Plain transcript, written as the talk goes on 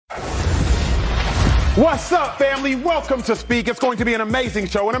What's up, family? Welcome to Speak. It's going to be an amazing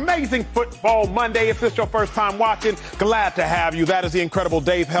show, an amazing football Monday. If this is your first time watching, glad to have you. That is the incredible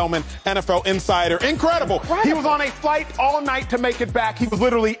Dave Hellman, NFL insider. Incredible. He was on a flight all night to make it back. He was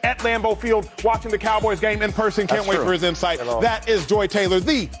literally at Lambeau Field watching the Cowboys game in person. Can't wait for his insight. Hello. That is Joy Taylor,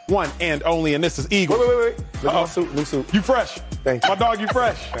 the one and only, and this is Eagle. Wait. New suit. You fresh. Thank you. My dog, you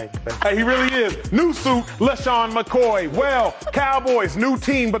fresh. Thank you. Hey, he really is. New suit, LeSean McCoy. Well, Cowboys, new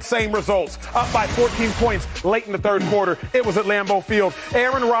team, but same results. Up by 14 points late in the third quarter. It was at Lambeau Field.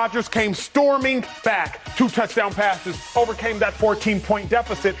 Aaron Rodgers came storming back. 2 touchdown passes, overcame that 14-point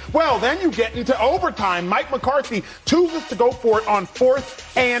deficit. Well, then you get into overtime. Mike McCarthy chooses to go for it on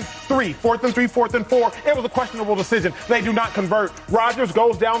 4th and 3. 4th and 3, 4th and 4. It was a questionable decision. They do not convert. Rodgers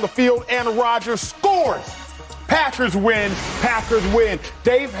goes down the field, and Rodgers scores. Packers win.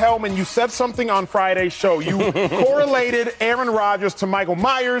 Dave Hellman, you said something on Friday's show. You correlated Aaron Rodgers to Michael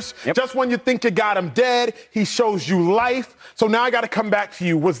Myers. Yep. Just when you think you got him dead, he shows you life. So now I got to come back to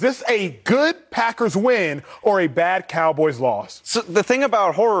you. Was this a good Packers win or a bad Cowboys loss? So the thing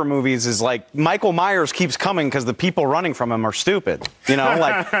about horror movies is, like, Michael Myers keeps coming because the people running from him are stupid. You know,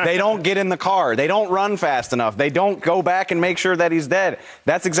 like, they don't get in the car. They don't run fast enough. They don't go back and make sure that he's dead.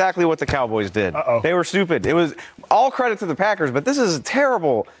 That's exactly what the Cowboys did. They were stupid. It was all credit to the Packers, but this is a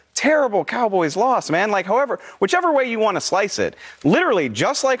terrible Cowboys loss, man. Like, whichever way you want to slice it, literally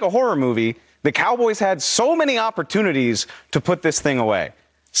just like a horror movie, the Cowboys had so many opportunities to put this thing away.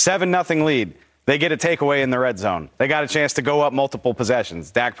 7-0 lead. They get a takeaway in the red zone. They got a chance to go up multiple possessions.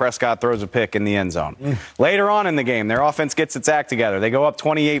 Dak Prescott throws a pick in the end zone. Later on in the game, their offense gets its act together. They go up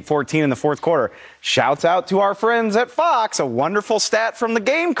 28-14 in the fourth quarter. Shouts out to our friends at Fox, a wonderful stat from the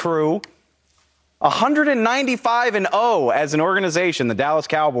game crew. 195-0 as an organization, the Dallas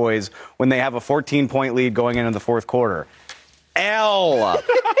Cowboys, when they have a 14-point lead going into the fourth quarter. How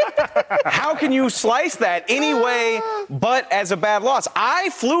can you slice that any way but as a bad loss? I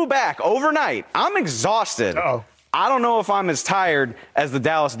flew back overnight. I'm exhausted. I don't know if I'm as tired as the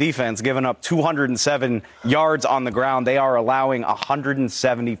Dallas defense, giving up 207 yards on the ground. They are allowing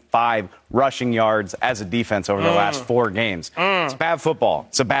 175 rushing yards as a defense over the last 4 games. It's bad football.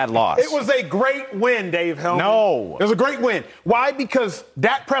 It's a bad loss. It was a great win, Dave Hellman. No. It was a great win. Why? Because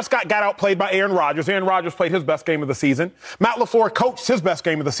Dak Prescott got outplayed by Aaron Rodgers. Aaron Rodgers played his best game of the season. Matt LaFleur coached his best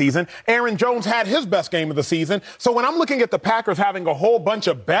game of the season. Aaron Jones had his best game of the season. So when I'm looking at the Packers having a whole bunch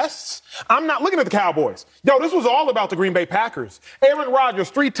of bests, I'm not looking at the Cowboys. This was all about the Green Bay Packers. Aaron Rodgers,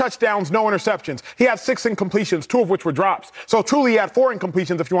 3 touchdowns, no interceptions. He had 6 incompletions, 2 of which were drops. So truly he had 4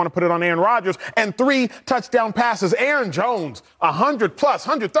 incompletions if you want to put it on Aaron Rodgers, and 3 touchdown passes. Aaron Jones, 100-plus,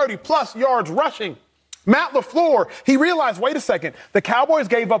 130-plus yards rushing. Matt LaFleur, he realized, wait a second, the Cowboys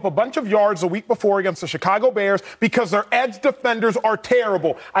gave up a bunch of yards a week before against the Chicago Bears because their edge defenders are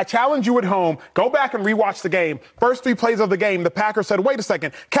terrible. I challenge you at home, go back and rewatch the game. First 3 plays of the game, the Packers said, wait a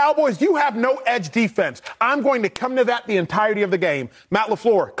second, Cowboys, you have no edge defense. I'm going to come to that the entirety of the game. Matt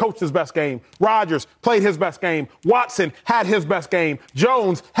LaFleur coached his best game. Rodgers played his best game. Watson had his best game.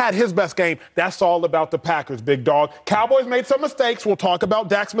 Jones had his best game. That's all about the Packers, big dog. Cowboys made some mistakes. We'll talk about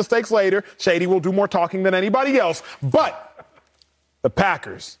Dak's mistakes later. Shady will do more talking than anybody else, but the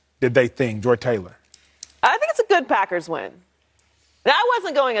Packers did they thing. Joy Taylor. I think it's a good Packers win. Now, I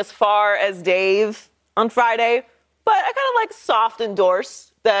wasn't going as far as Dave on Friday, but I kind of soft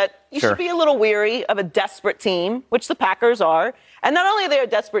endorse that you should be a little weary of a desperate team, which the Packers are. And not only are they a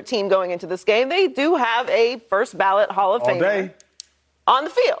desperate team going into this game, they do have a first ballot Hall of Famer on the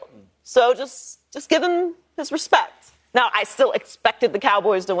field. So just give them his respect. Now, I still expected the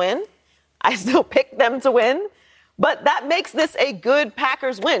Cowboys to win. I still picked them to win. But that makes this a good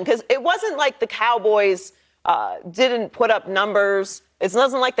Packers win because it wasn't like the Cowboys didn't put up numbers. It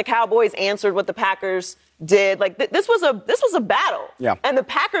wasn't like the Cowboys answered what the Packers did. This was a battle. Yeah. And the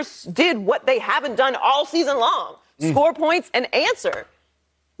Packers did what they haven't done all season long. Score points and answer.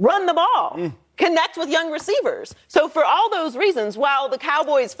 Run the ball. Connect with young receivers. So for all those reasons, while the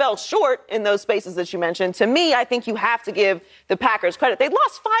Cowboys fell short in those spaces that you mentioned, to me, I think you have to give the Packers credit. They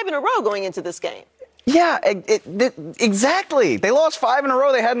lost 5 in a row going into this game. Yeah, exactly. They lost 5 in a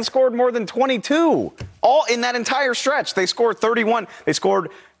row. They hadn't scored more than 22. All in that entire stretch. They scored 31. They scored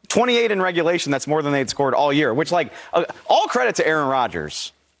 28 in regulation. That's more than they'd scored all year, which, all credit to Aaron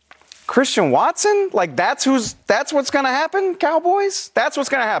Rodgers. Christian Watson? That's what's going to happen, Cowboys? That's what's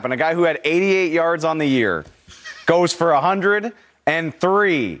going to happen. A guy who had 88 yards on the year goes for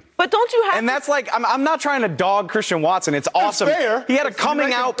 103. But don't you have And that's I'm not trying to dog Christian Watson. It's awesome. Fair. He had a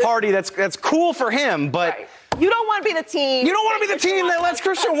coming out party that's cool for him, but You don't want to be the team. You don't want to be the team that lets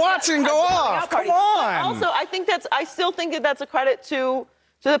Christian Watson go off. Come on. Also, I still think that that's a credit to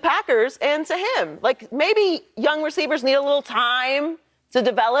to the Packers and to him. Like, maybe young receivers need a little time to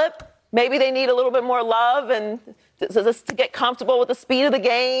develop. Maybe they need a little bit more love and to get comfortable with the speed of the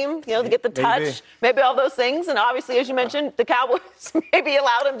game, to get the touch, maybe all those things. And obviously, as you mentioned, the Cowboys maybe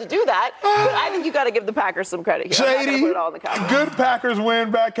allowed him to do that. But I think you got to give the Packers some credit here. Shady, put it all in the Cowboys. Good Packers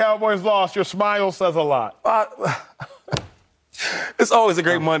win, bad Cowboys loss. Your smile says a lot. It's always a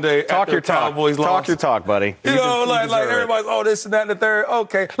great Monday. Talk your talk. Cowboys loss. Talk your talk, buddy. Like everybody's, this and that and the third.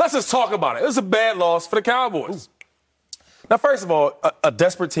 Okay, let's just talk about it. It was a bad loss for the Cowboys. Now, first of all, a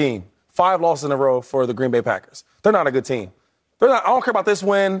desperate team. 5 losses in a row for the Green Bay Packers. They're not a good team. I don't care about this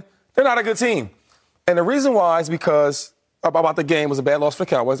win. They're not a good team. And the reason why is because about the game was a bad loss for the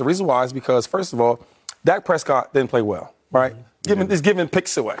Cowboys. The reason why is because, first of all, Dak Prescott didn't play well, right? He's giving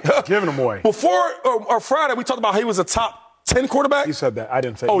picks away. Giving them away. Before or Friday, we talked about how he was a top 10 quarterback. You said that. I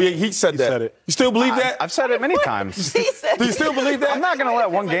didn't say that. Oh, yeah, he said that. Said it. You still believe that? I've said it many times. Do you still believe that? I'm not going to let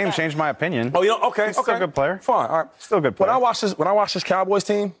one game change my opinion. Oh, okay. He's still a good player. Fine. All right. Still a good player. When I watch this Cowboys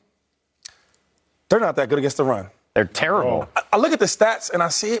team, they're not that good against the run. They're terrible. I look at the stats and I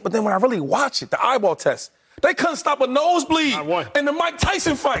see it, but then when I really watch it, the eyeball test, they couldn't stop a nosebleed in the Mike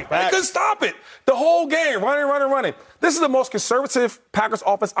Tyson fight. They couldn't stop it. The whole game, running. This is the most conservative Packers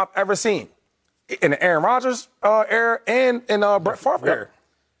offense I've ever seen in the Aaron Rodgers era and in Brett Favre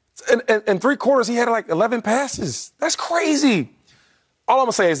era. In 3 quarters, he had like 11 passes. That's crazy. All I'm going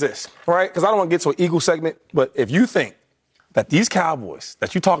to say is this, right? Because I don't want to get to an Eagle segment, but if you think that these Cowboys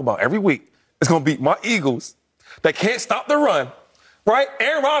that you talk about every week is going to beat my Eagles that can't stop the run, right?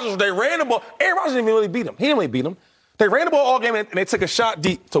 Aaron Rodgers, they ran the ball. Aaron Rodgers didn't really beat him. He didn't really beat him. They ran the ball all game, and they took a shot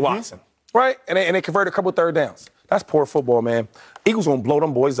deep to Watson, right? And they converted a couple of third downs. That's poor football, man. Eagles going to blow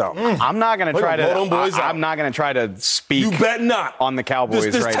them boys out. I'm not going to try to blow them boys out. I'm not going to try to speak. You bet not. On the Cowboys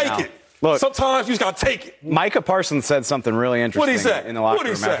just right now. Take it. Look, sometimes you just got to take it. Micah Parsons said something really interesting. What'd he say? In the locker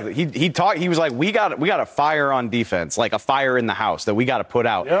room after he was like, we got a fire on defense, like a fire in the house that we got to put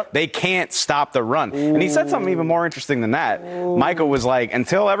out. Yep. They can't stop the run. Ooh. And he said something even more interesting than that. Ooh. Micah was like,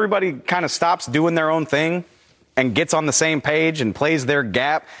 until everybody kind of stops doing their own thing and gets on the same page and plays their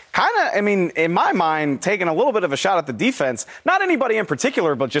gap, in my mind, taking a little bit of a shot at the defense, not anybody in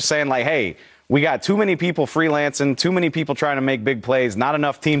particular, but just saying like, hey, we got too many people freelancing, too many people trying to make big plays, not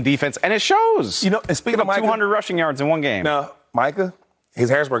enough team defense, and it shows. And speaking of Micah, 200 rushing yards in one game. Now, Micah, he's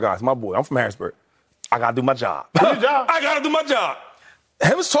a Harrisburg guy. He's my boy. I'm from Harrisburg. I got to do my job. Good job. I got to do my job.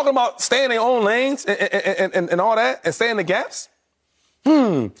 Him was talking about staying in their own lanes and all that and staying in the gaps.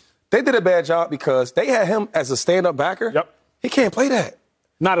 They did a bad job because they had him as a stand-up backer. Yep. He can't play that.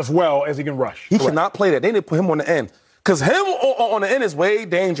 Not as well as he can rush. He cannot play that. They need to put him on the end. Because him on the end is way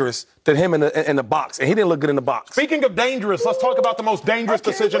dangerous than him in the box, and he didn't look good in the box. Speaking of dangerous, let's talk about the most dangerous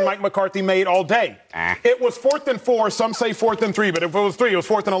decision Mike McCarthy made all day. It was 4th and 4. Some say 4th and 3, but if it was 3, it was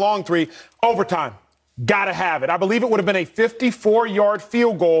 4th and a long 3. Overtime. Gotta have it. I believe it would have been a 54-yard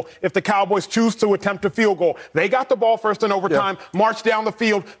field goal if the Cowboys choose to attempt a field goal. They got the ball first in overtime, marched down the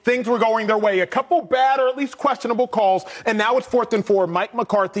field. Things were going their way. A couple bad or at least questionable calls, and now it's 4th and 4. Mike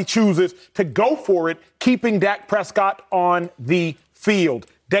McCarthy chooses to go for it, keeping Dak Prescott on the field.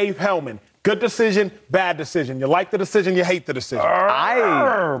 Dave Hellman, good decision, bad decision. You like the decision, you hate the decision.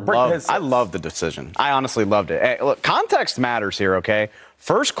 I love the decision. I honestly loved it. Hey, look, context matters here, okay?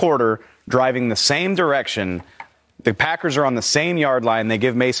 First quarter, driving the same direction. The Packers are on the same yard line. They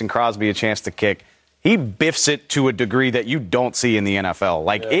give Mason Crosby a chance to kick. He biffs it to a degree that you don't see in the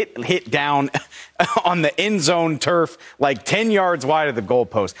NFL. It hit down on the end zone turf, like 10 yards wide of the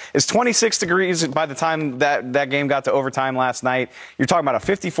goalpost. It's 26 degrees by the time that game got to overtime last night. You're talking about a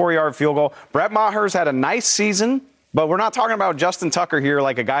 54-yard field goal. Brett Maher's had a nice season, but we're not talking about Justin Tucker here,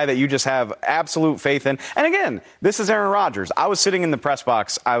 like a guy that you just have absolute faith in. And again, this is Aaron Rodgers. I was sitting in the press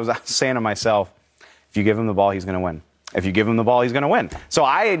box. I was saying to myself, if you give him the ball, he's going to win. If you give him the ball, he's going to win. So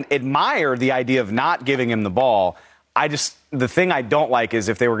I admire the idea of not giving him the ball. The thing I don't like is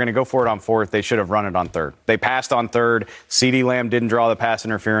if they were going to go for it on 4th, they should have run it on 3rd. They passed on 3rd. CeeDee Lamb didn't draw the pass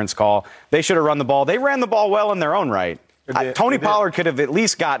interference call. They should have run the ball. They ran the ball well in their own right. Tony Pollard could have at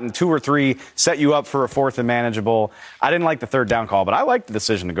least gotten 2 or 3, set you up for a 4th and manageable. I didn't like the 3rd down call, but I liked the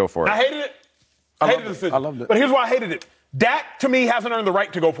decision to go for it. I hated it. I hated the decision. I loved it. But here's why I hated it. Dak, to me, hasn't earned the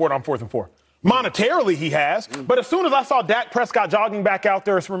right to go for it on 4th and 4. Monetarily, he has. But as soon as I saw Dak Prescott jogging back out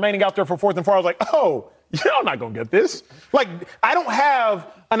there, remaining out there for 4th and 4, I was like, oh, y'all not going to get this. I don't have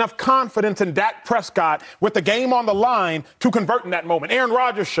enough confidence in Dak Prescott with the game on the line to convert in that moment. Aaron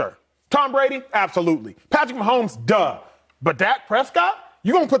Rodgers, sure. Tom Brady, absolutely. Patrick Mahomes, duh. But Dak Prescott,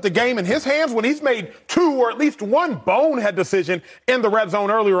 you're going to put the game in his hands when he's made 2 or at least 1 bonehead decision in the red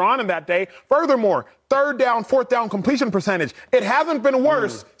zone earlier on in that day. Furthermore, 3rd down, 4th down completion percentage. It hasn't been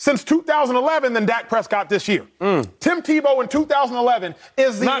worse since 2011 than Dak Prescott this year. Tim Tebow in 2011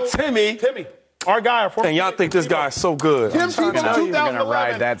 is the... Not Timmy. Timmy. Our guy. And y'all think this guy's so good. Tim Tebow in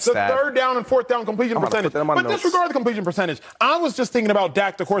 2011, that the stat. 3rd down and 4th down completion percentage. But disregard the completion percentage. I was just thinking about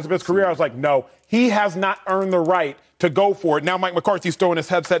Dak the course of his career. I was like, no, he has not earned the right to go for it. Now Mike McCarthy's throwing his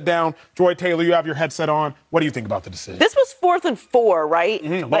headset down. Joy Taylor, you have your headset on. What do you think about the decision? This was 4th and 4, right?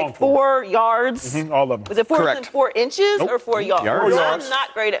 Like 4 yards? All of them. Was it 4th and 4 inches or 4 yards? Yards. I'm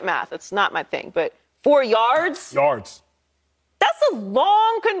not great at math. It's not my thing. But 4 yards? Yards. That's a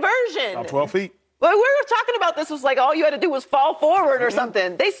long conversion. About 12 feet. Well, we were talking about this was like all you had to do was fall forward or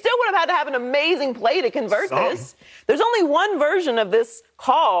something. They still would have had to have an amazing play to convert this. There's only one version of this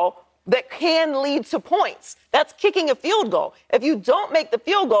call that can lead to points. That's kicking a field goal. If you don't make the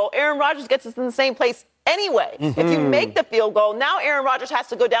field goal, Aaron Rodgers gets us in the same place anyway. If you make the field goal, now Aaron Rodgers has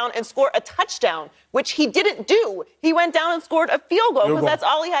to go down and score a touchdown, which he didn't do. He went down and scored a field goal because that's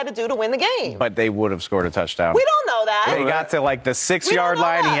all he had to do to win the game. But they would have scored a touchdown. We don't know that. They got to like the 6-yard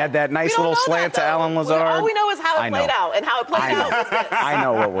line. He had that nice little slant to Alan Lazard. All we know is how it played out, and how it played out was this. I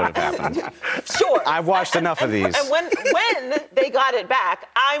know what would have happened. Sure. I've watched enough of these. And when they got it back,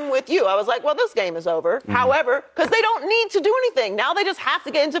 I'm with you. I was like, well, this game is over. However, because they don't need to do anything. Now they just have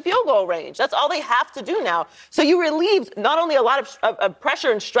to get into field goal range. That's all they have to do now. So you relieved not only a lot of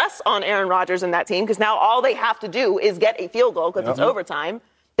pressure and stress on Aaron Rodgers and that team, because now all they have to do is get a field goal because it's overtime.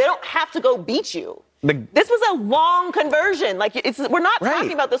 They don't have to go beat you. This was a long conversion. Like we're not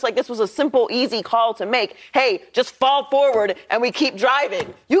talking about this like this was a simple, easy call to make. Hey, just fall forward and we keep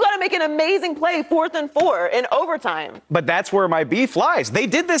driving. You got to make an amazing play, 4th and 4 in overtime. But that's where my beef lies. They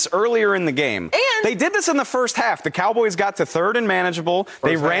did this earlier in the game. And they did this in the first half. The Cowboys got to 3rd and manageable.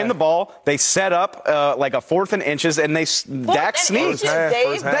 They ran the ball. They set up like a 4th and inches, and Dak sneaked.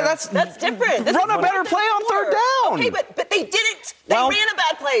 That's different. Run a better play on 3rd down. Okay, but they didn't. They ran a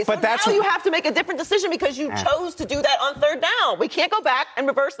bad play. So now you have to make a different decision because you chose to do that on 3rd down. We can't go back and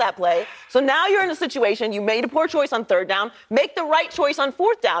reverse that play. So now you're in a situation, you made a poor choice on 3rd down, make the right choice on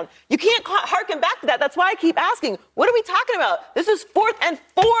 4th down. You can't harken back to that. That's why I keep asking, what are we talking about? This is 4th and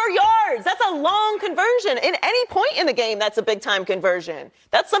 4 yards. That's a long conversion. In any point in the game, that's a big-time conversion.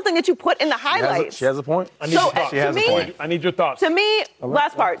 That's something that you put in the highlights. She has a point. I need your thoughts. She has a point. I need your thoughts. To me,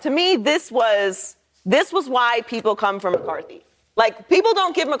 last part, to me, this was why people come for McCarthy. Like, people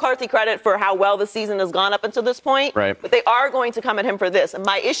don't give McCarthy credit for how well the season has gone up until this point. Right. But they are going to come at him for this. And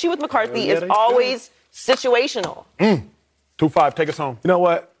my issue with McCarthy is always situational. 2-5, take us home. You know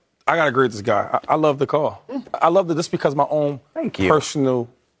what? I got to agree with this guy. I love the call. I love it just because of my own personal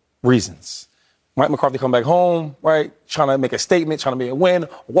reasons. Mike McCarthy come back home, right, trying to make a statement, trying to make a win,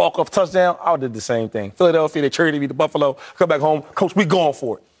 walk-off touchdown. I would have did the same thing. Philadelphia, they traded me to Buffalo, come back home. Coach, we going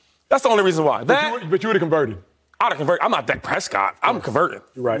for it. That's the only reason why. But you would have converted. I'd have converted. I'm not Dak Prescott. I'm converting.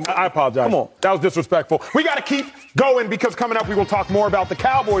 You're right. I apologize. Come on. That was disrespectful. We got to keep going because coming up we will talk more about the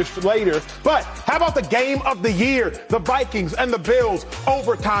Cowboys later. But how about the game of the year? The Vikings and the Bills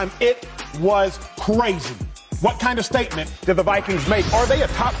overtime. It was crazy. What kind of statement did the Vikings make? Are they a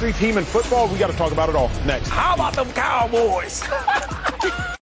top 3 team in football? We got to talk about it all next. How about them Cowboys?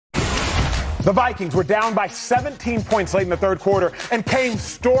 The Vikings were down by 17 points late in the 3rd quarter and came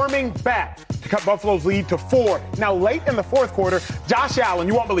storming back to cut Buffalo's lead to 4. Now, late in the 4th quarter, Josh Allen,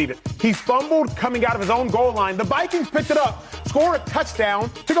 you won't believe it, he fumbled coming out of his own goal line. The Vikings picked it up, score a touchdown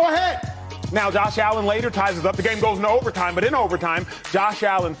to go ahead. Now, Josh Allen later ties it up. The game goes into overtime, but in overtime, Josh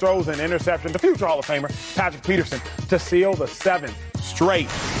Allen throws an interception to future Hall of Famer Patrick Peterson to seal the 7th straight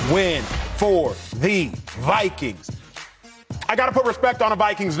win for the Vikings. I got to put respect on a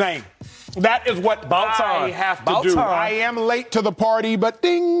Vikings name. That is what I have to do. I am late to the party, but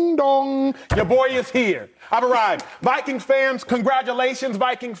ding dong, your boy is here. I've arrived. Vikings fans, congratulations,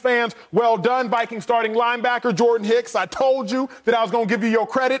 Vikings fans. Well done, Vikings starting linebacker Jordan Hicks. I told you that I was going to give you your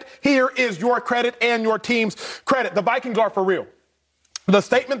credit. Here is your credit and your team's credit. The Vikings are for real. The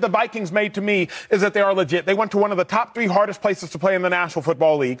statement the Vikings made to me is that they are legit. They went to one of the top 3 hardest places to play in the National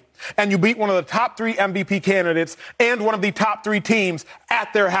Football League, and you beat one of the top 3 MVP candidates and one of the top 3 teams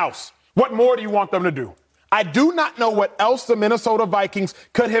at their house. What more do you want them to do? I do not know what else the Minnesota Vikings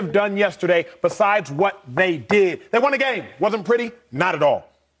could have done yesterday besides what they did. They won a game. Wasn't pretty? Not at all.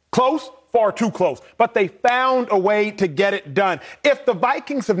 Close? Far too close. But they found a way to get it done. If the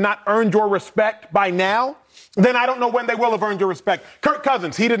Vikings have not earned your respect by now, then I don't know when they will have earned your respect. Kirk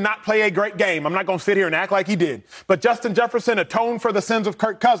Cousins, he did not play a great game. I'm not going to sit here and act like he did. But Justin Jefferson atoned for the sins of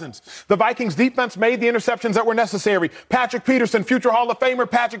Kirk Cousins. The Vikings defense made the interceptions that were necessary. Patrick Peterson, future Hall of Famer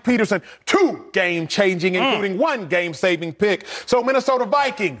Patrick Peterson, 2 game-changing, including 1 game-saving pick. So Minnesota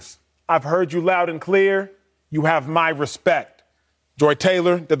Vikings, I've heard you loud and clear. You have my respect. Joy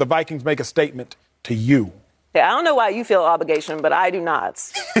Taylor, did the Vikings make a statement to you? Yeah, I don't know why you feel obligation, but I do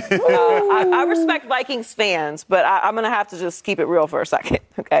not. I respect Vikings fans, but I'm going to have to just keep it real for a second,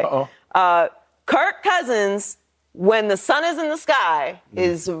 okay? Kirk Cousins, when the sun is in the sky,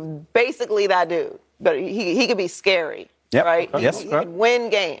 is basically that dude. But he could be scary, right? He can win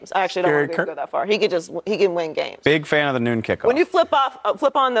games. I actually don't want to go that far. He can win games. Big fan of the noon kickoff. When you flip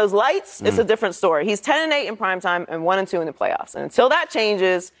on those lights, it's a different story. He's 10-8 in primetime and 1-2 in the playoffs. And until that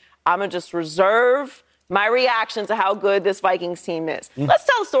changes, I'm going to just reserve my reaction to how good this Vikings team is. Let's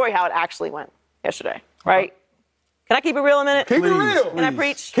tell the story how it actually went yesterday, right? Can I keep it real a minute? Keep it real. Can I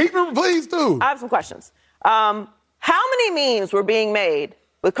preach? Keep it, please do. I have some questions. How many memes were being made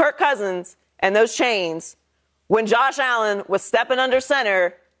with Kirk Cousins and those chains when Josh Allen was stepping under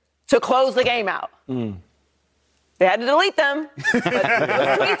center to close the game out? They had to delete them, but those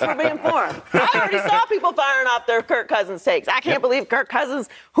tweets were being formed. I already saw people firing off their Kirk Cousins takes. I can't believe Kirk Cousins,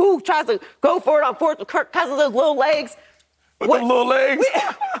 who tries to go for it on fourth with Kirk Cousins, those little legs. With the little legs?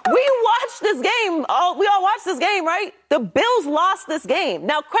 We watched this game. We all watched this game, right? The Bills lost this game.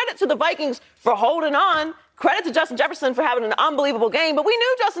 Now, credit to the Vikings for holding on. Credit to Justin Jefferson for having an unbelievable game, but we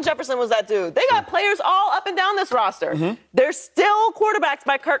knew Justin Jefferson was that dude. They got players all up and down this roster. They're still quarterbacks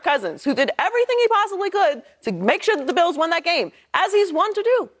by Kirk Cousins, who did everything he possibly could to make sure that the Bills won that game, as he's won to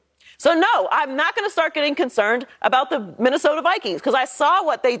do. So, no, I'm not going to start getting concerned about the Minnesota Vikings, because I saw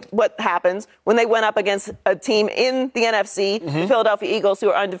what happens when they went up against a team in the NFC, the Philadelphia Eagles, who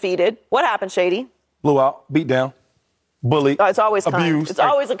are undefeated. What happened, Shady? Blew out, beat down. Bully. Oh, it's always abused. Kind. It's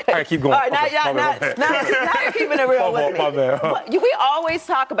always a good. All right, keep going. All right, now you're keeping it real with me. We always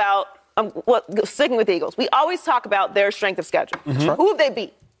talk about, sticking with the Eagles, we always talk about their strength of schedule. Who have they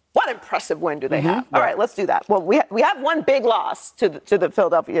beat? What impressive win do they have? All right, let's do that. Well, we have one big loss to the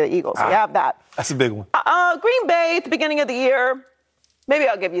Philadelphia Eagles. We have that. That's a big one. Green Bay at the beginning of the year, maybe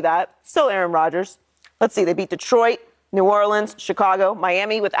I'll give you that. Still Aaron Rodgers. Let's see, they beat Detroit, New Orleans, Chicago,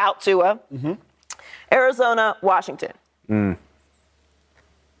 Miami without Tua, Arizona, Washington.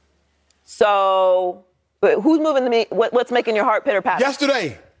 So, who's moving the me? What's making your heart pitter patter?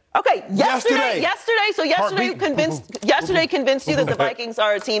 Yesterday. Okay, yesterday. So yesterday convinced you that the Vikings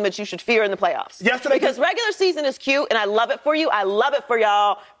are a team that you should fear in the playoffs. Yesterday, because regular season is cute, and I love it for you. I love it for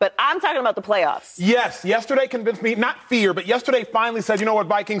y'all. But I'm talking about the playoffs. Yes, yesterday convinced me, not fear, but yesterday finally said, you know what,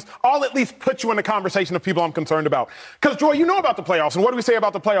 Vikings, I'll at least put you in the conversation of people I'm concerned about. Because, Joy, you know about the playoffs, and what do we say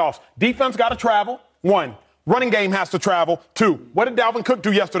about the playoffs? Defense got to travel. 1. Running game has to travel. 2. What did Dalvin Cook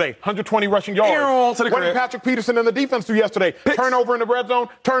do yesterday? 120 rushing yards. What did Patrick Peterson and the defense do yesterday? Turnover in the red zone,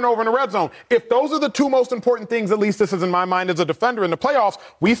 turnover in the red zone. If those are the 2 most important things, at least this is in my mind as a defender in the playoffs,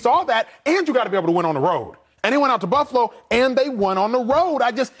 we saw that, and you got to be able to win on the road. And they went out to Buffalo, and they won on the road.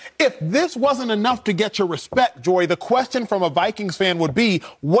 If this wasn't enough to get your respect, Joy, the question from a Vikings fan would be,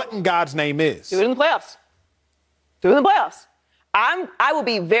 what in God's name is? Do it in the playoffs. Do it in the playoffs. I will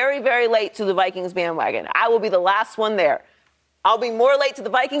be very, very late to the Vikings bandwagon. I will be the last one there. I'll be more late to the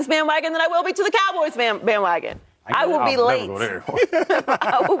Vikings bandwagon than I will be to the Cowboys bandwagon. I will be late.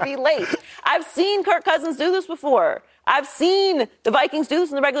 I will be late. I've seen Kirk Cousins do this before. I've seen the Vikings do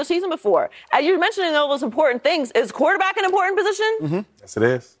this in the regular season before. As you're mentioning all those important things, is quarterback an important position? Yes, it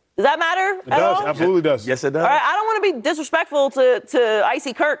is. Does that matter at all? It absolutely does. Yes, it does. All right, I don't want to be disrespectful to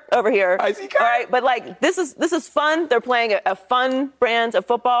Icy Kirk over here. Icy Kirk. All right, but this is fun. They're playing a fun brand of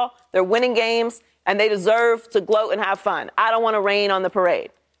football. They're winning games, and they deserve to gloat and have fun. I don't want to rain on the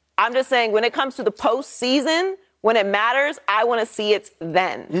parade. I'm just saying, when it comes to the postseason, when it matters, I want to see it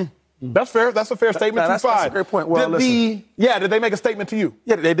then. That's fair. That's a fair statement. That's a great point. Well, did they make a statement to you?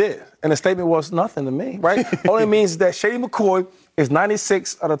 Yeah, they did. And the statement was nothing to me, right? All it means is that Shady McCoy is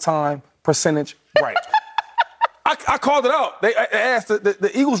 96 of the time percentage right. I called it out. They asked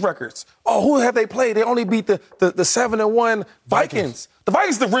the Eagles records. Oh, who have they played? They only beat the 7-1 Vikings. The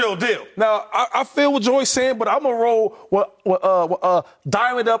Vikings the real deal. Now, I feel what Joy's saying, but I'm going to roll with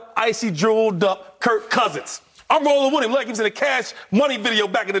diamond up, icy jeweled up Kirk Cousins. I'm rolling with him like he was in a Cash Money video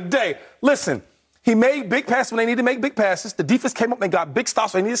back in the day. Listen, he made big passes when they needed to make big passes. The defense came up and got big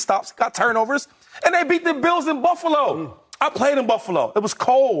stops when they needed stops, got turnovers, and they beat the Bills in Buffalo. I played in Buffalo. It was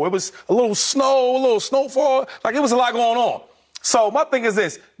cold. It was a little snow, a little snowfall. Like, it was a lot going on. So my thing is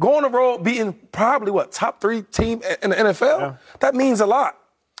this: go on the road, beating probably top 3 team in the NFL. That means a lot.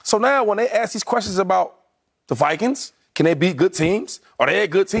 So now when they ask these questions about the Vikings, can they beat good teams? Are they a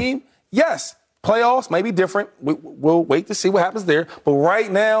good team? Yes. Playoffs may be different. We'll wait to see what happens there. But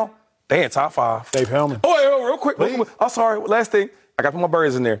right now, they in top 5. Dave Hellman. Oh, wait, real quick. I'm sorry. Last thing. I got to put my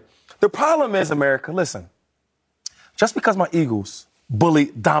birds in there. The problem is, America, listen. Just because my Eagles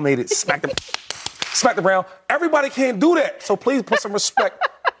bullied, dominated, smacked the Brown, everybody can't do that. So please put some respect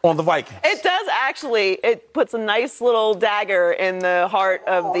on the Vikings. It does actually. It puts a nice little dagger in the heart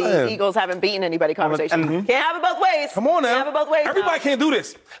of the Eagles haven't beaten anybody conversation. Can't have it both ways. Come on now. Can't have it both ways. Everybody can't do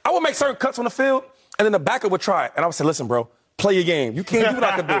this. I would make certain cuts on the field, and then the backup would try it. And I would say, listen, bro, play your game. You can't do what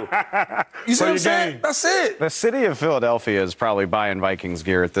I can do. You see what I'm saying? That's it. The city of Philadelphia is probably buying Vikings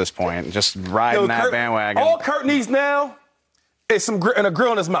gear at this point, just riding that bandwagon. All Kurt needs now is some and a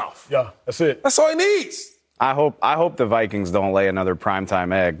grill in his mouth. Yeah, that's it. That's all he needs. I hope the Vikings don't lay another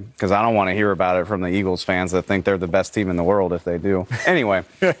primetime egg, because I don't want to hear about it from the Eagles fans that think they're the best team in the world if they do. Anyway,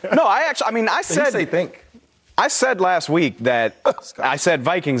 no, I said last week that I said,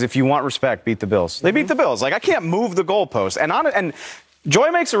 Vikings, if you want respect, beat the Bills. They beat the Bills. Like, I can't move the goalpost. And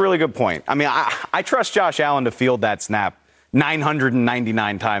Joy makes a really good point. I mean, I trust Josh Allen to field that snap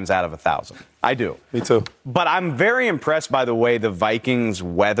 999 times out of 1,000. I do. Me too. But I'm very impressed by the way the Vikings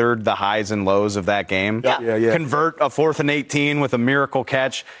weathered the highs and lows of that game. Yeah. Convert a 4th and 18 with a miracle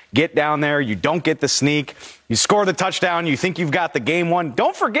catch. Get down there. You don't get the sneak. You score the touchdown. You think you've got the game won.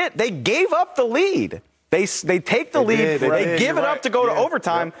 Don't forget, they gave up the lead. They take the lead. They give it up to go to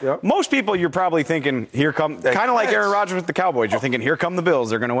overtime. Yep. Most people, you're probably thinking, here come, kind of like Aaron Rodgers with the Cowboys. You're thinking, here come the Bills.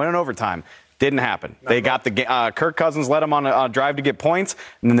 They're going to win in overtime. Didn't happen. They got the Kirk Cousins led them on a drive to get points,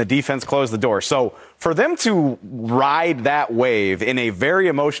 and then the defense closed the door. So for them to ride that wave in a very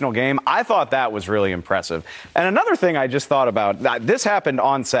emotional game, I thought that was really impressive. And another thing I just thought about, this happened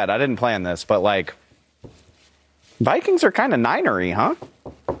on set. I didn't plan this, but like, Vikings are kind of Niner-y, huh?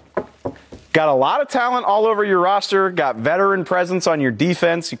 Got a lot of talent all over your roster. Got veteran presence on your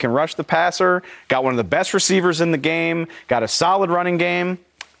defense. You can rush the passer. Got one of the best receivers in the game. Got a solid running game.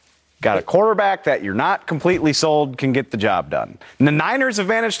 Got a quarterback that you're not completely sold can get the job done. And the Niners have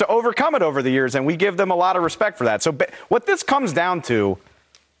managed to overcome it over the years, and we give them a lot of respect for that. So what this comes down to,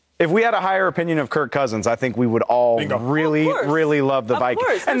 if we had a higher opinion of Kirk Cousins, I think we would all really love the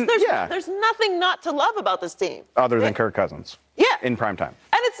Vikings. Of course. There's nothing not to love about this team. Other than Kirk Cousins. Yeah. In primetime.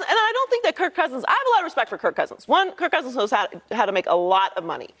 And I don't think that Kirk Cousins, I have a lot of respect for Kirk Cousins. One, Kirk Cousins knows how to make a lot of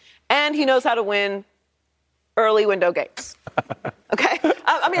money. And he knows how to win early window games. Okay?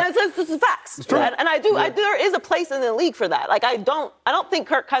 I mean, this is facts. It's true. And there is a place in the league for that. Like, I don't think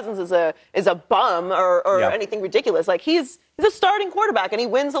Kirk Cousins is a bum or anything ridiculous. Like, he's a starting quarterback and he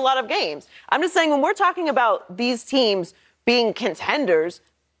wins a lot of games. I'm just saying, when we're talking about these teams being contenders,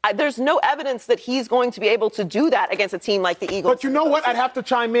 there's no evidence that he's going to be able to do that against a team like the Eagles. But you know what? I'd have to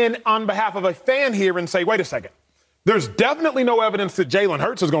chime in on behalf of a fan here and say, wait a second. There's definitely no evidence that Jalen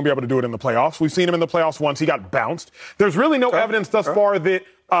Hurts is going to be able to do it in the playoffs. We've seen him in the playoffs once. He got bounced. There's really no evidence thus far that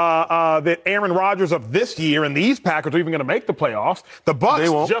that Aaron Rodgers of this year and these Packers are even going to make the playoffs. The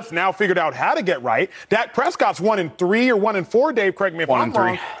Bucs just now figured out how to get right. Dak Prescott's 1-3 or 1-4. Dave, correct me if I'm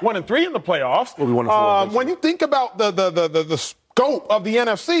wrong. 1-3 in the playoffs. We'll be 1-4. When you think about the scope of the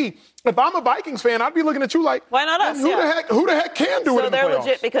NFC, if I'm a Vikings fan, I'd be looking at you like, why not us? Who the heck can do it in the playoffs? So they're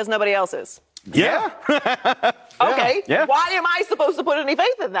legit because nobody else is. Yeah. Okay. Yeah. Why am I supposed to put any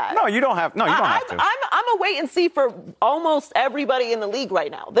faith in that? No, you don't have. No, you don't have to. I'm a wait and see for almost everybody in the league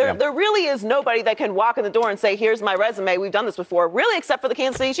right now. There really is nobody that can walk in the door and say, "Here's my resume. We've done this before." Really, except for the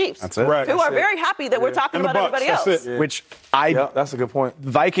Kansas City Chiefs, that's it. Right. Who are very happy that we're talking about everybody else. That's it. Which that's a good point.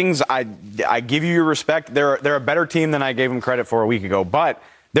 Vikings, I give you your respect. They're a better team than I gave them credit for a week ago. But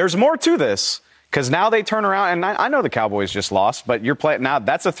there's more to this. Because now they turn around, and I know the Cowboys just lost, but you're playing now.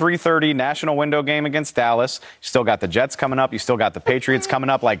 That's a 3:30 national window game against Dallas. You still got the Jets coming up. You still got the Patriots coming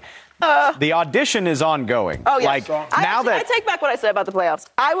up. Like the audition is ongoing. Oh yeah. Like I take back what I said about the playoffs.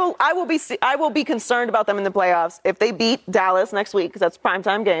 I will be concerned about them in the playoffs if they beat Dallas next week because that's a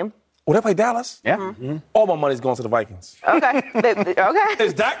primetime game. Will they play Dallas? Yeah. Mm-hmm. All my money's going to the Vikings. Okay. Okay.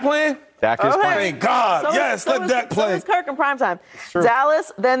 Is Dak playing? Dak is playing. Thank God. Let Dak play. So is Kirk in primetime.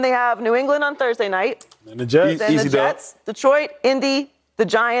 Dallas, then they have New England on Thursday night. And the Jets. Then the Jets, Detroit, Indy, the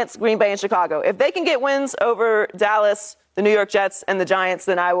Giants, Green Bay, and Chicago. If they can get wins over Dallas, the New York Jets, and the Giants,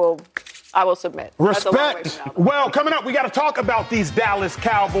 then I will submit. Respect. Well, coming up, we got to talk about these Dallas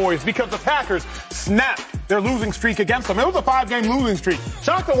Cowboys because the Packers snapped their losing streak against them. It was a 5-game losing streak.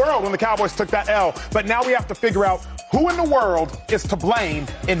 Shocked the world when the Cowboys took that L. But now we have to figure out who in the world is to blame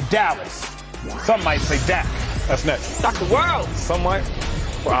in Dallas. Some might say Dak. That's next. Dr. World. Some might,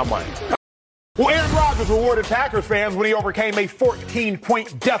 well, I might. Well, Aaron Rodgers rewarded Packers fans when he overcame a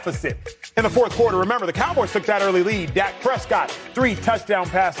 14-point deficit in the fourth quarter. Remember, the Cowboys took that early lead. Dak Prescott, 3 touchdown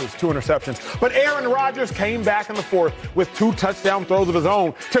passes, 2 interceptions. But Aaron Rodgers came back in the fourth with 2 touchdown throws of his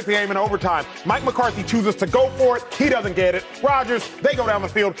own, took the game in overtime. Mike McCarthy chooses to go for it. He doesn't get it. Rodgers, they go down the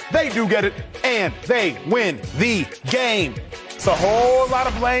field. They do get it, and they win the game. It's a whole lot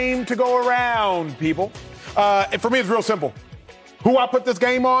of blame to go around, people. And for me, it's real simple. Who I put this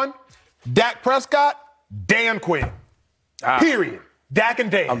game on? Dak Prescott, Dan Quinn. Period. Dak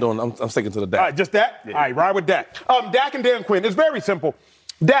and Dan. I'm sticking to the Dak. All right, just Dak? Yeah. All right, ride with Dak. Dak and Dan Quinn. It's very simple.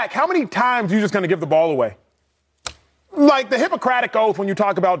 Dak, how many times are you just going to give the ball away? Like the Hippocratic Oath when you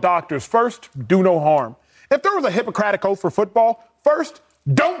talk about doctors. First, do no harm. If there was a Hippocratic Oath for football, first,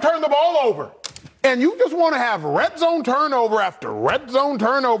 don't turn the ball over. And you just want to have red zone turnover after red zone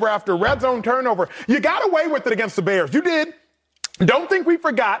turnover after red zone turnover. You got away with it against the Bears. You did. Don't think we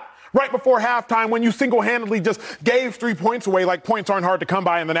forgot right before halftime when you single-handedly just gave 3 points away, like points aren't hard to come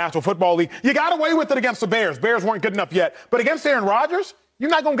by in the National Football League. You got away with it against the Bears. Bears weren't good enough yet. But against Aaron Rodgers, you're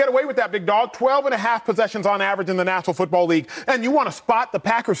not going to get away with that, big dog. 12.5 possessions on average in the National Football League. And you want to spot the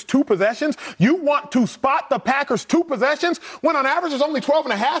Packers' 2 possessions? You want to spot the Packers' 2 possessions when on average it's only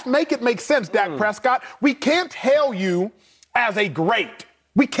 12.5? Make it make sense, Dak Prescott. We can't hail you as a great.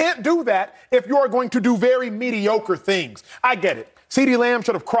 We can't do that if you're going to do very mediocre things. I get it. CeeDee Lamb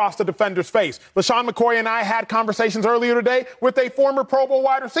should have crossed the defender's face. LaShawn McCoy and I had conversations earlier today with a former Pro Bowl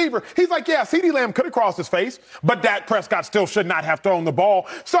wide receiver. He's like, yeah, CeeDee Lamb could have crossed his face, but Dak Prescott still should not have thrown the ball.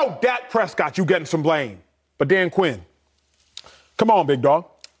 So, Dak Prescott, you getting some blame. But Dan Quinn, come on, big dog.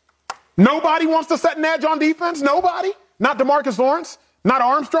 Nobody wants to set an edge on defense? Nobody? Not DeMarcus Lawrence? Not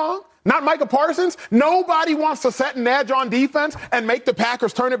Armstrong? Not Micah Parsons? Nobody wants to set an edge on defense and make the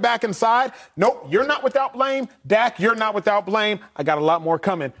Packers turn it back inside? Nope, you're not without blame. Dak, you're not without blame. I got a lot more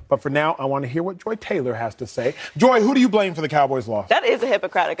coming. But for now, I want to hear what Joy Taylor has to say. Joy, who do you blame for the Cowboys' loss? That is a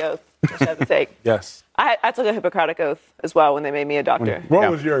Hippocratic oath, which I have to take. Yes. I took a Hippocratic oath as well when they made me a doctor. What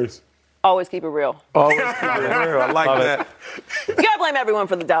was yours? Always keep it real. Always keep it real. I like that. You got to blame everyone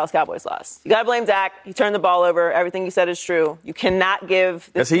for the Dallas Cowboys loss. You got to blame Dak. He turned the ball over. Everything he said is true. You cannot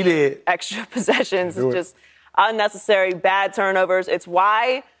give this team extra possessions. It's just unnecessary, bad turnovers. It's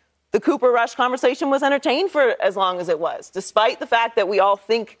why the Cooper Rush conversation was entertained for as long as it was, despite the fact that we all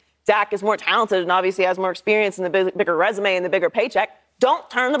think Dak is more talented and obviously has more experience and the bigger resume and the bigger paycheck. Don't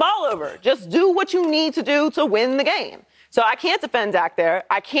turn the ball over. Just do what you need to do to win the game. So I can't defend Dak there.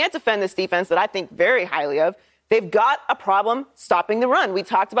 I can't defend this defense that I think very highly of. They've got a problem stopping the run. We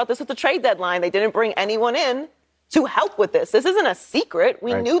talked about this at the trade deadline. They didn't bring anyone in to help with this. This isn't a secret.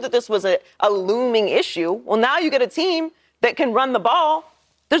 We knew that this was a looming issue. Well, now you get a team that can run the ball.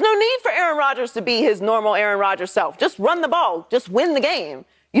 There's no need for Aaron Rodgers to be his normal Aaron Rodgers self. Just run the ball. Just win the game.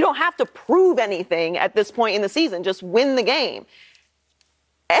 You don't have to prove anything at this point in the season. Just win the game.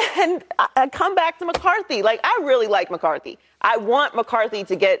 And I come back to McCarthy. Like, I really like McCarthy. I want McCarthy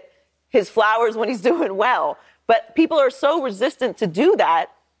to get his flowers when he's doing well. But people are so resistant to do that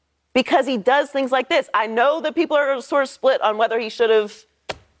because he does things like this. I know that people are sort of split on whether he should have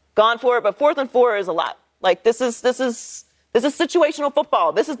gone for it, but 4th and 4 is a lot. Like, this is situational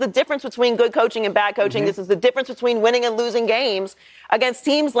football. This is the difference between good coaching and bad coaching. This is the difference between winning and losing games against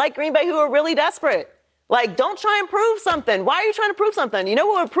teams like Green Bay who are really desperate. Like, don't try and prove something. Why are you trying to prove something? You know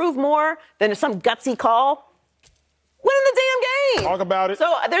what would prove more than some gutsy call? Winning the damn game. Talk about it.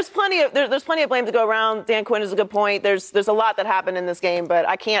 So there's plenty of blame to go around. Dan Quinn is a good point. There's a lot that happened in this game, but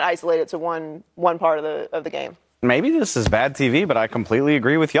I can't isolate it to one part of the game. Maybe this is bad TV, but I completely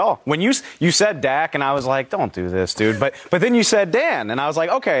agree with y'all. When you said Dak, and I was like, don't do this, dude. But then you said Dan, and I was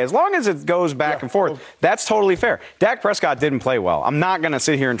like, okay, as long as it goes back and forth, that's totally fair. Dak Prescott didn't play well. I'm not going to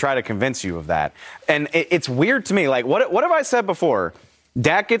sit here and try to convince you of that. And it's weird to me. Like, what have I said before?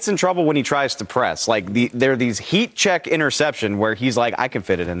 Dak gets in trouble when he tries to press. Like, there are these heat check interception where he's like, I can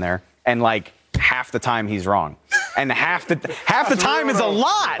fit it in there. And, like, half the time he's wrong. And half the time is a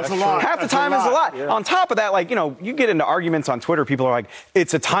lot. That's a lot. Half the time is a lot. Yeah. On top of that, like, you get into arguments on Twitter. People are like,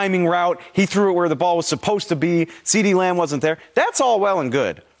 it's a timing route. He threw it where the ball was supposed to be. CeeDee Lamb wasn't there. That's all well and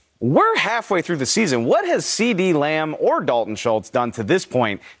good. We're halfway through the season. What has CeeDee Lamb or Dalton Schultz done to this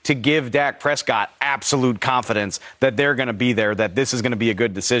point to give Dak Prescott absolute confidence that they're going to be there, that this is going to be a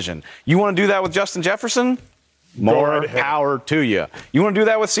good decision? You want to do that with Justin Jefferson? More power to you. You want to do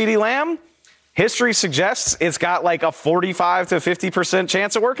that with CeeDee Lamb? History suggests it's got like a 45 to 50%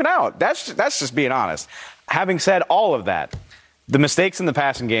 chance of working out. That's just being honest. Having said all of that, the mistakes in the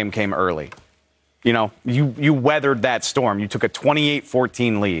passing game came early. You weathered that storm. You took a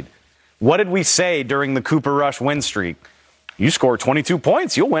 28-14 lead. What did we say during the Cooper Rush win streak? You score 22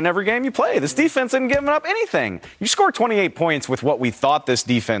 points, you'll win every game you play. This defense isn't giving up anything. You score 28 points with what we thought this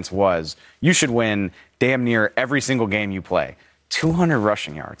defense was. You should win damn near every single game you play. 200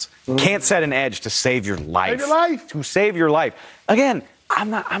 rushing yards. Can't set an edge to save your life. Save your life. To save your life. Again,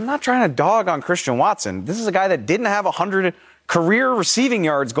 I'm not trying to dog on Christian Watson. This is a guy that didn't have 100 career receiving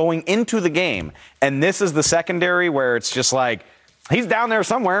yards going into the game. And this is the secondary where it's just like, he's down there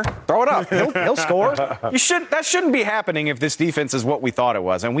somewhere. Throw it up. He'll score. That shouldn't be happening if this defense is what we thought it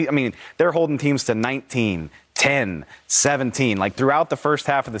was. And they're holding teams to 19, 10, 17. Like throughout the first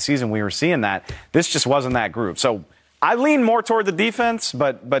half of the season, we were seeing that. This just wasn't that group. So I lean more toward the defense,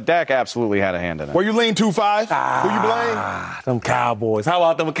 but Dak absolutely had a hand in it. Where you lean 2-5? Who you blame? Them Cowboys. How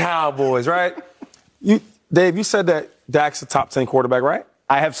about them Cowboys, right? Dave, you said that Dak's a top 10 quarterback, right?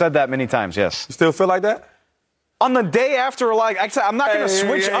 I have said that many times, yes. You still feel like that? On the day after, like I said, I'm not going to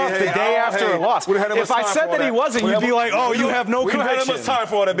switch up the day after a loss. If I said that he wasn't, you'd be like, oh, you have no conviction. We don't have that much time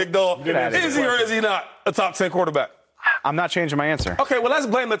for that, big dog. Is he or is he not a top 10 quarterback? I'm not changing my answer. Okay, well, let's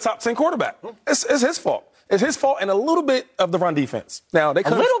blame the top 10 quarterback. It's his fault. It's his fault and a little bit of the run defense. Now they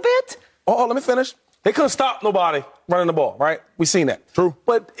couldn't. A little bit? Oh, let me finish. They couldn't stop nobody running the ball, right? We've seen that. True.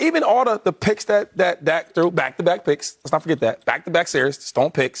 But even all the picks that Dak threw, back-to-back picks, let's not forget that. Back-to-back series,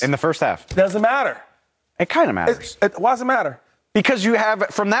 stone picks. In the first half. Doesn't matter. It kind of matters. Why does it matter? Because you have,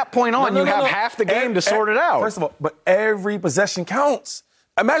 from that point on, you have half the game to sort it out. First of all, but every possession counts.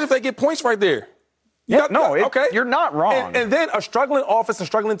 Imagine if they get points right there. Okay. You're not wrong. And then a struggling offense and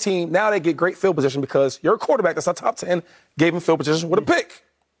struggling team, now they get great field position because your quarterback that's a top 10 gave him field position with a pick,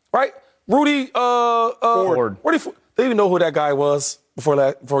 right? Rudy Ford. They even know who that guy was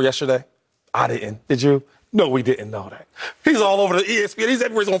before yesterday? I didn't. Did you? No, we didn't know that. He's all over the ESPN. He's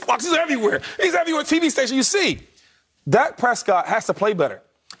everywhere. He's on Fox. He's everywhere. He's everywhere. TV station. You see, Dak Prescott has to play better.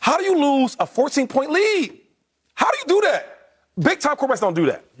 How do you lose a 14-point lead? How do you do that? Big-time quarterbacks don't do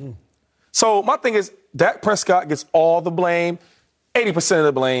that. So my thing is, Dak Prescott gets all the blame, 80% of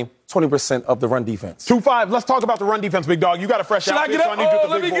the blame, 20% of the run defense. 2-5. Let's talk about the run defense, big dog. You got a fresh Should I get up?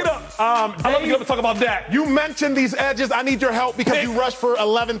 Let me get up. I love to get up and talk about Dak. You mentioned these edges. I need your help because you rushed for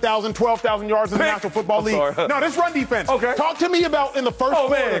 11,000, 12,000 yards in the National Football League. No, this run defense. Okay. Talk to me about in the first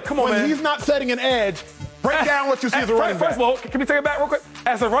quarter come on, when he's not setting an edge. Break down what you see as a running back. First of all, can we take it back real quick?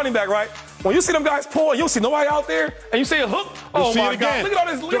 As a running back, right? When you see them guys pull and you see nobody out there and you see a hook, oh my God. Look at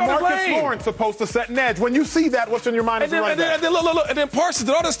all this lane. DeMarcus Lawrence supposed to set an edge. When you see that, what's in your mind as a running back? And then look. And then Parsons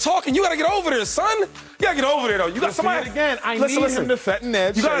did all this talking. You got to get over there, son. You got to get over there, though. You got somebody. Again, I need him to set an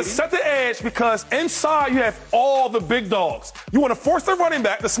edge. You got to set the edge because inside you have all the big dogs. You want to force the running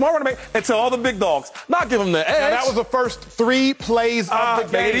back, the smart running back, into all the big dogs. Not give them the edge. Now, that was the first 3 plays of the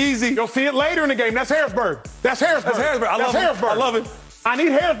game. Make it easy. You'll see it later in the game. That's Harrisburg. I love it. I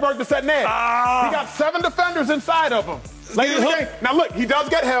need Harrisburg to set an edge. He got 7 defenders inside of him. Later in the game. Now, look, he does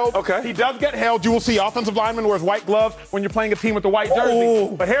get held. Okay. He does get held. You will see offensive lineman wears white gloves when you're playing a team with the white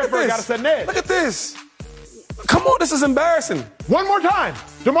jersey. But Harrisburg got to set an edge. Look at this. Come on, this is embarrassing. One more time.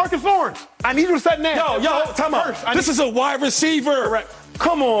 DeMarcus Lawrence, I need you to set an edge. Yo, time out. This is a wide receiver. Correct.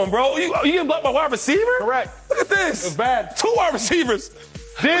 Come on, bro. You getting blocked by wide receiver? Correct. Look at this. It's bad. 2 wide receivers.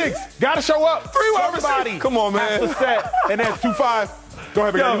 Diggs, got to show up. 3 wide receivers. Come on, man. That's the set. And then 2-5. Go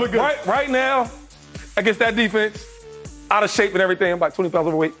ahead, Yo, you look good. Right now, against that defense, out of shape and everything, about 20 pounds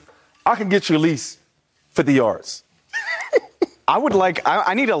overweight, I can get you at least 50 yards.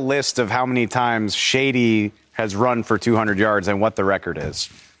 I need a list of how many times Shady has run for 200 yards and what the record is.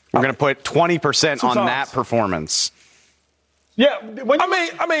 We're going to put 20% on that performance. Yeah, I mean,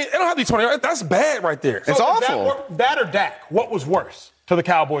 it don't have to be 20 yards. That's bad right there. It's awful. That or Dak, what was worse to the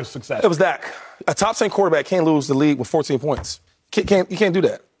Cowboys' success? It was Dak. A top 10 quarterback can't lose the league with 14 points. You can't do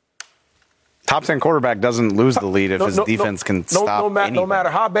that. Top 10 quarterback doesn't lose the lead if his defense can stop anything. No matter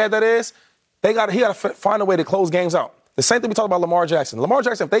how bad that is, he got to find a way to close games out. The same thing we talked about Lamar Jackson. Lamar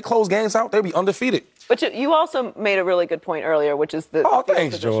Jackson, if they close games out, they'll be undefeated. But you also made a really good point earlier, which is the field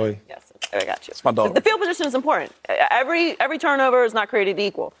position. Joy. Yes, I got you. It's my dog. The field position is important. Every turnover is not created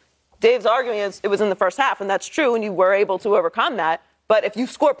equal. Dave's arguing is it was in the first half, and that's true, and you were able to overcome that. But if you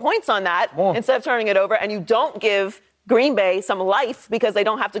score points on that instead of turning it over, and you don't give Green Bay some life because they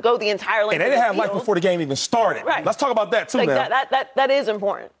don't have to go the entire length. And they didn't have life before the game even started. Right. Let's talk about that too, man. That is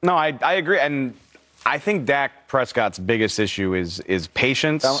important. No, I agree, and I think Dak Prescott's biggest issue is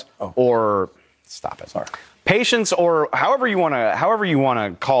patience or stop it. Sorry. Patience or however you want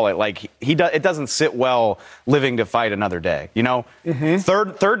to call it. Like it doesn't sit well living to fight another day. You know,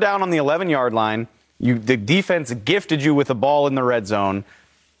 third down on the 11-yard line. The defense gifted you with a ball in the red zone.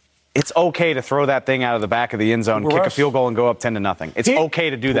 it's okay to throw that thing out of the back of the end zone, kick a field goal, and go up 10-0. It's okay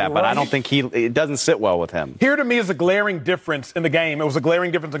to do that, but I don't think it doesn't sit well with him. Here to me is a glaring difference in the game. It was a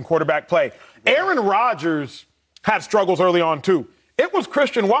glaring difference in quarterback play. Aaron Rodgers had struggles early on, too. It was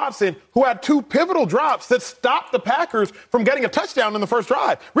Christian Watson who had 2 pivotal drops that stopped the Packers from getting a touchdown in the first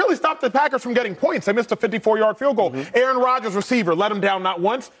drive. Really stopped the Packers from getting points. They missed a 54-yard field goal. Aaron Rodgers, receiver, let him down not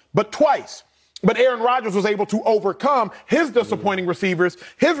once, but twice. But Aaron Rodgers was able to overcome his disappointing receivers,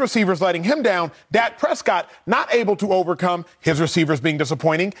 his receivers letting him down. Dak Prescott not able to overcome his receivers being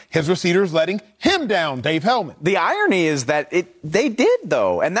disappointing, his receivers letting him down. Dave Hellman. The irony is that they did,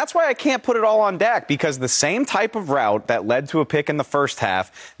 though, and that's why I can't put it all on Dak, because the same type of route that led to a pick in the first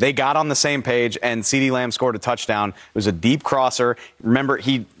half, they got on the same page, and CeeDee Lamb scored a touchdown. It was a deep crosser. Remember,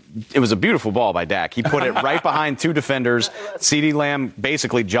 it was a beautiful ball by Dak. He put it right behind 2 defenders. CeeDee Lamb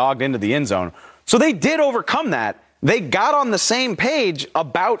basically jogged into the end zone. So they did overcome that. They got on the same page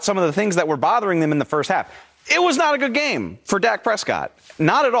about some of the things that were bothering them in the first half. It was not a good game for Dak Prescott.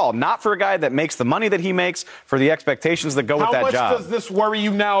 Not at all. Not for a guy that makes the money that he makes, for the expectations that go with that job. How much does this worry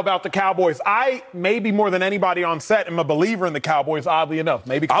you now about the Cowboys? I, maybe more than anybody on set, am a believer in the Cowboys, oddly enough.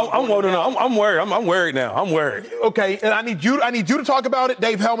 Maybe I'm worried now. I'm worried. I'm worried now. I'm worried. Okay, and I need you to talk about it.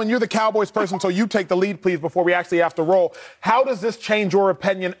 Dave Hellman, you're the Cowboys person, so you take the lead, please, before we actually have to roll. How does this change your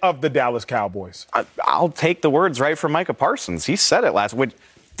opinion of the Dallas Cowboys? I'll take the words right from Micah Parsons. He said it last week.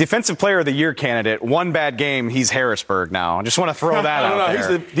 Defensive Player of the Year candidate. One bad game, he's Harrisburg now. I just want to throw that out there. He's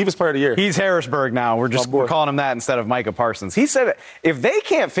the Defensive Player of the Year. He's Harrisburg now. We're calling him that instead of Micah Parsons. He said if they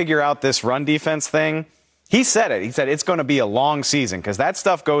can't figure out this run defense thing, he said it. He said it's going to be a long season because that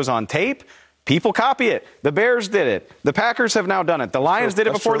stuff goes on tape. People copy it. The Bears did it. The Packers have now done it. The Lions did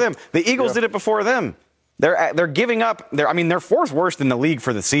it before them. The Eagles did it before them. They're giving up. They're 4th worst in the league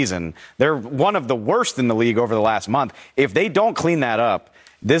for the season. They're one of the worst in the league over the last month. If they don't clean that up,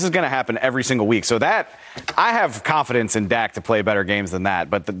 this is going to happen every single week. So I have confidence in Dak to play better games than that.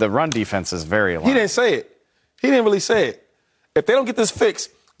 But the run defense is very alarming. He didn't say it. He didn't really say it. If they don't get this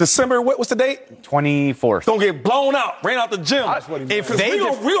fixed, December, what's the date? 24th. Don't get blown out, ran out the gym. If they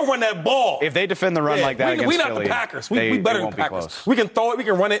we'll run that ball. If they defend the run like that against Philly, we not the Packers. We better than the Packers. We can throw it. We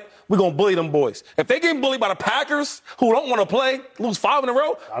can run it. We're going to bully them boys. If they get bullied by the Packers, who don't want to play, lose 5 in a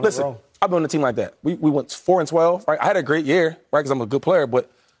row, listen, I've been on a team like that. We went 4-12. Right? I had a great year, right, because I'm a good player, but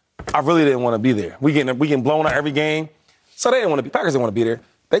I really didn't want to be there. We getting blown out every game. So they didn't want to be. Packers didn't want to be there.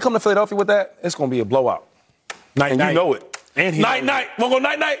 They come to Philadelphia with that, it's going to be a blowout. Night. You know it. And night. Want to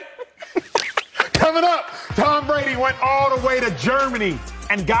go night? Coming up, Tom Brady went all the way to Germany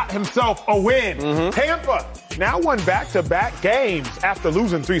and got himself a win. Tampa now won back-to-back games after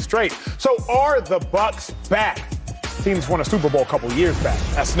losing 3 straight. So are the Bucks back? Teams won a Super Bowl a couple years back.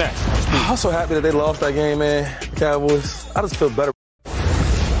 That's next. I'm so happy that they lost that game, man. The Cowboys. I just feel better.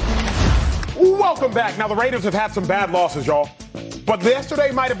 Welcome back. Now, the Raiders have had some bad losses, y'all. But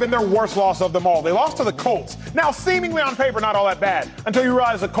yesterday might have been their worst loss of them all. They lost to the Colts. Now, seemingly on paper, not all that bad, until you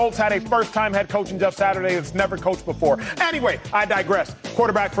realize the Colts had a first-time head coach in Jeff Saturday that's never coached before. Anyway, I digress.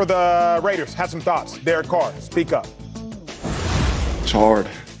 Quarterback for the Raiders had some thoughts. Derek Carr, speak up. It's hard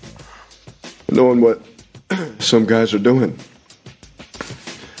knowing what some guys are doing.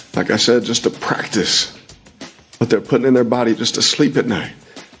 Like I said, just to practice what they're putting in their body just to sleep at night.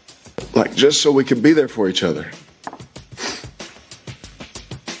 Like, just so we can be there for each other.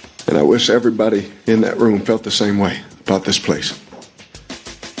 And I wish everybody in that room felt the same way about this place.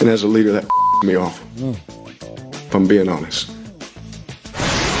 And as a leader, that me off, if I'm being honest.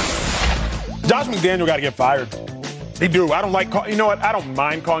 Josh McDaniel got to get fired. He do. I don't like you know what? I don't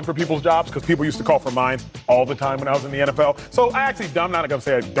mind calling for people's jobs because people used to call for mine all the time when I was in the NFL. So I'm not going to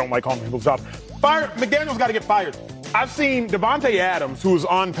say I don't like calling for people's jobs. McDaniel's got to get fired. I've seen Devontae Adams, who's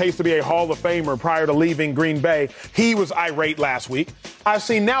on pace to be a Hall of Famer prior to leaving Green Bay. He was irate last week. I've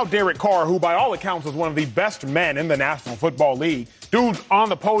seen now Derek Carr, who by all accounts is one of the best men in the National Football League. Dude's on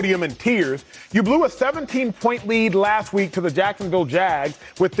the podium in tears. You blew a 17-point lead last week to the Jacksonville Jags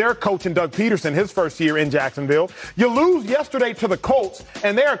with their coach and Doug Peterson, his first year in Jacksonville. You lose yesterday to the Colts,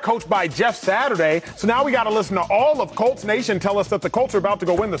 and they are coached by Jeff Saturday. So now we got to listen to all of Colts Nation tell us that the Colts are about to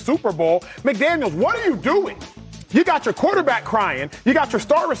go win the Super Bowl. McDaniels, what are you doing? You got your quarterback crying. You got your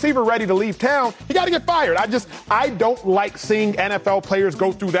star receiver ready to leave town. You got to get fired. I don't like seeing NFL players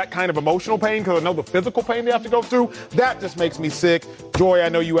go through that kind of emotional pain because I know the physical pain they have to go through. That just makes me sick. Joy, I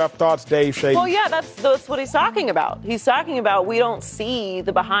know you have thoughts. Dave, Shady. Well, yeah, that's what he's talking about. He's talking about we don't see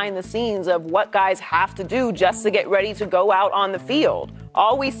the behind the scenes of what guys have to do just to get ready to go out on the field.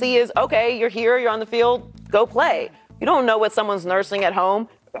 All we see is, okay, you're here, you're on the field, go play. You don't know what someone's nursing at home.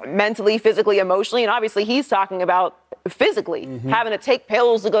 mentally, physically, emotionally. And obviously he's talking about physically, having to take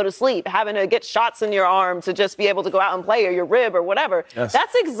pills to go to sleep, having to get shots in your arm to just be able to go out and play, or your rib or whatever. Yes.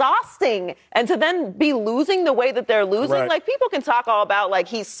 That's exhausting. And to then be losing the way that they're losing, Right. like people can talk all about like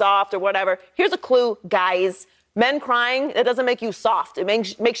he's soft or whatever. Here's a clue, guys. Men crying, it doesn't make you soft. It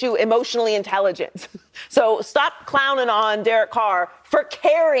makes you emotionally intelligent. So stop clowning on Derek Carr for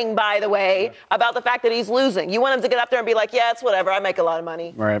caring, by the way, about the fact that he's losing. You want him to get up there and be like, yeah, it's whatever. I make a lot of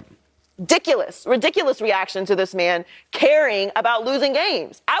money. Right. Ridiculous reaction to this man caring about losing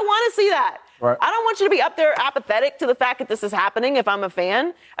games. I want to see that. Right. I don't want you to be up there apathetic to the fact that this is happening if I'm a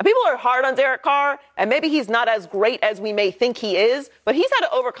fan. And people are hard on Derek Carr, and maybe he's not as great as we may think he is, but he's had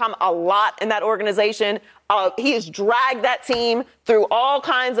to overcome a lot in that organization. He has dragged that team through all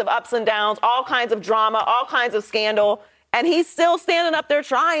kinds of ups and downs, all kinds of drama, all kinds of scandal, and he's still standing up there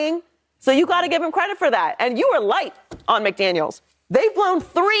trying. So you got to give him credit for that. And you were light on McDaniels. They've blown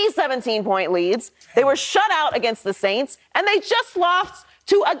 3 17-point leads. They were shut out against the Saints, and they just lost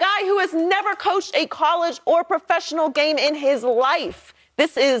to a guy who has never coached a college or professional game in his life.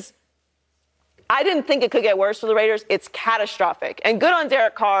 I didn't think it could get worse for the Raiders. It's catastrophic. And good on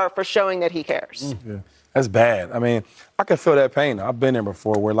Derek Carr for showing that he cares. Yeah. That's bad. I mean, I can feel that pain. I've been there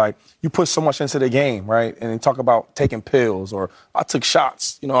before where, like, you put so much into the game, right? And then talk about taking pills, or I took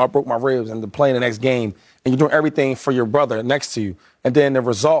shots, I broke my ribs, and to play in the next game, and you're doing everything for your brother next to you. And then the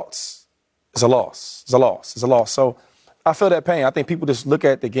results is a loss. It's a loss. It's a loss. So I feel that pain. I think people just look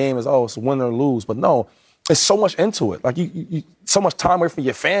at the game as, it's win or lose. But no, there's so much into it. Like, you so much time away from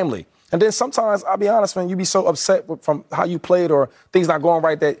your family. And then sometimes, I'll be honest, man, you be so upset from how you played or things not going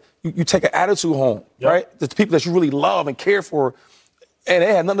right that you take an attitude home, right? The people that you really love and care for, and it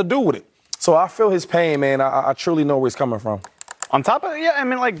had nothing to do with it. So I feel his pain, man. I truly know where he's coming from. On top of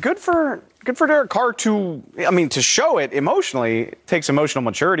it, good for Derek Carr to show it emotionally. It takes emotional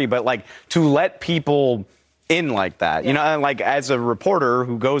maturity, but to let people in like that, as a reporter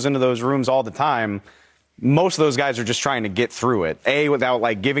who goes into those rooms all the time, most of those guys are just trying to get through it. A, without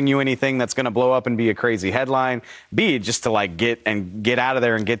giving you anything that's going to blow up and be a crazy headline. B, just to get out of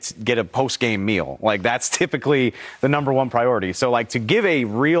there and get a post-game meal. That's typically the number one priority. So to give a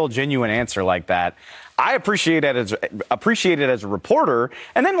real, genuine answer like that, I appreciate it as a reporter.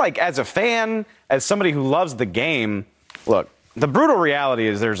 And then as a fan, as somebody who loves the game, look, the brutal reality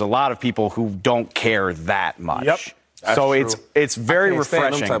is there's a lot of people who don't care that much. Yep. That's so true. it's very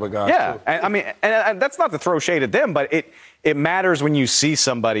refreshing. Them type of guys, yeah, too. And that's not to throw shade at them, but it matters when you see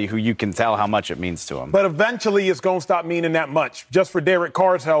somebody who you can tell how much it means to them. But eventually it's going to stop meaning that much. Just for Derek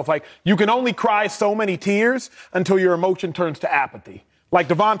Carr's health, you can only cry so many tears until your emotion turns to apathy.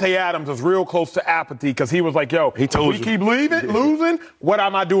 Devontae Adams was real close to apathy because he was he told you. Keep losing, what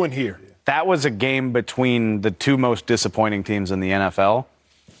am I doing here? That was a game between the two most disappointing teams in the NFL.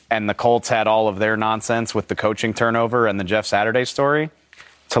 And the Colts had all of their nonsense with the coaching turnover and the Jeff Saturday story.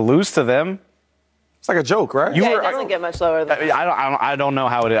 To lose to them, it's like a joke, right? It doesn't get much lower than that. I don't know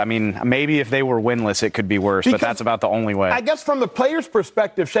how it is. I mean, maybe if they were winless, it could be worse, but that's about the only way. I guess from the player's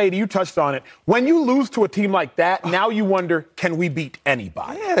perspective, Shady, you touched on it. When you lose to a team like that, now you wonder, can we beat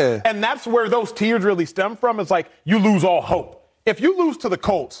anybody? Yeah. And that's where those tears really stem from. It's you lose all hope. If you lose to the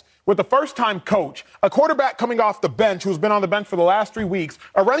Colts, with the first-time coach, a quarterback coming off the bench who's been on the bench for the last 3 weeks,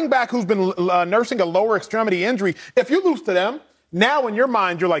 a running back who's been nursing a lower extremity injury, if you lose to them, now in your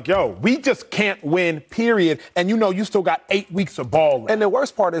mind you're we just can't win, period. And you still got 8 weeks of ball left. And the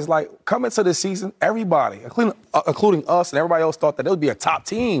worst part is coming to this season, everybody, including us and everybody else, thought that it would be a top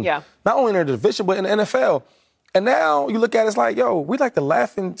team. Yeah. Not only in their division, but in the NFL. And now you look at it, it's we the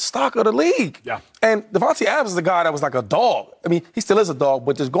laughing stock of the league. Yeah. And Devontae Adams is the guy that was a dog. I mean, he still is a dog,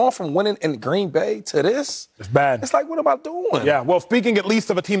 but just going from winning in Green Bay to this, it's bad. It's what am I doing? Yeah, well, speaking at least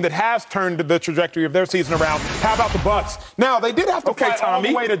of a team that has turned the trajectory of their season around, how about the Bucks? Now, they did have to fly all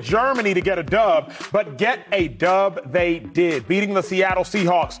the way to Germany to get a dub, but get a dub they did, beating the Seattle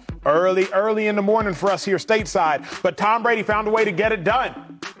Seahawks early in the morning for us here stateside. But Tom Brady found a way to get it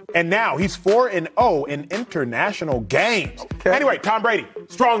done. And now he's 4-0 in international games. Okay. Anyway, Tom Brady,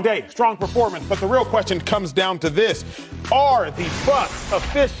 strong day, strong performance. But the real question comes down to this. Are the Bucks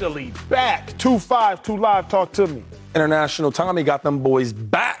officially back? 2-5, Live, talk to me. International Tommy got them boys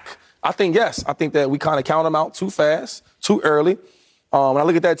back. I think, yes. I think that we kind of count them out too fast, too early. When I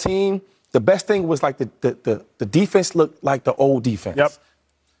look at that team, the best thing was the defense looked like the old defense. Yep.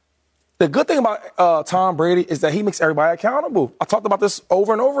 The good thing about Tom Brady is that he makes everybody accountable. I talked about this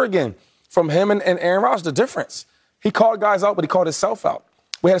over and over again. From him and Aaron Rodgers, the difference. He called guys out, but he called himself out.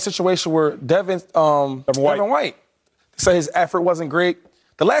 We had a situation where Devin White said his effort wasn't great.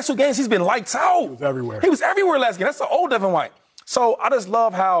 The last 2 games, he's been lights out. He was everywhere. He was everywhere last game. That's the old Devin White. So I just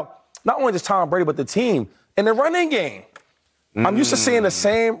love how not only just Tom Brady, but the team and the running game. I'm used to seeing the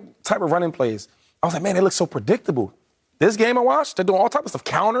same type of running plays. I was like, man, they look so predictable. This game I watched, they're doing all types of stuff,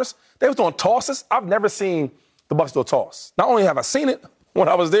 counters. They was doing tosses. I've never seen the Bucs do a toss. Not only have I seen it when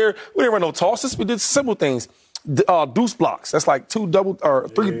I was there, we didn't run no tosses. We did simple things. Deuce blocks. That's like three double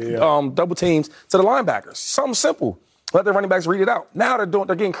teams to the linebackers. Something simple. Let the running backs read it out. Now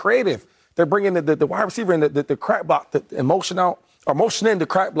they're getting creative. They're bringing the wide receiver in the crack block, the motion out, or motion in the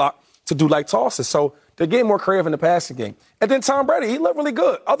crack block to do like tosses. So they're getting more creative in the passing game. And then Tom Brady, he looked really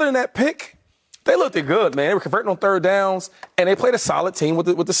good. Other than that pick, they looked good, man. They were converting on third downs, and they played a solid team with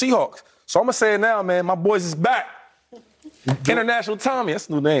the Seahawks. So I'm going to say it now, man. My boys is back. International Tommy. That's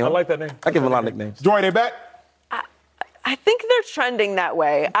a new name. I like that name. I give him a lot of nicknames. Joy, they back? I think they're trending that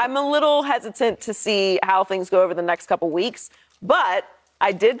way. I'm a little hesitant to see how things go over the next couple weeks, but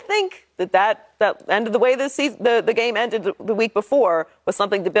I did think that end of the way the game ended the week before was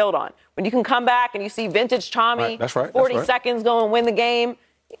something to build on. When you can come back and you see vintage Tommy, that's right, 40 seconds go and win the game,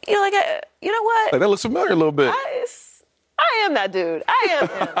 you're like, you know what? Like, that looks familiar a little bit. I am that dude. I am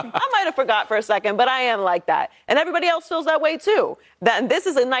him. I might have forgot for a second, but I am like that. And everybody else feels that way too. And this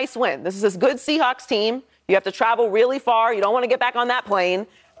is a nice win. This is a good Seahawks team. You have to travel really far. You don't want to get back on that plane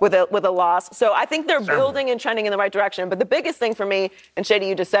with a loss. So I think they're building and trending in the right direction. But the biggest thing for me, and Shady,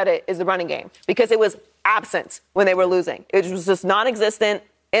 you just said it, is the running game. Because it was absent when they were losing. It was just non-existent,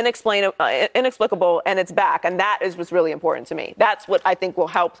 inexplicable, and it's back. And that is what's really important to me. That's what I think will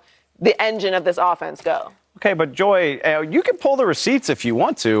help the engine of this offense go. Okay, but Joy, you can pull the receipts if you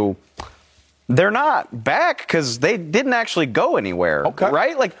want to. They're not back because they didn't actually go anywhere,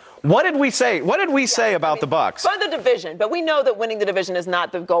 right? Like, what did we say? What did we say about the Bucs? For the division, but we know that winning the division is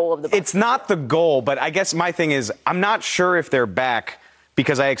not the goal of the Bucs. It's not the goal, but I guess my thing is I'm not sure if they're back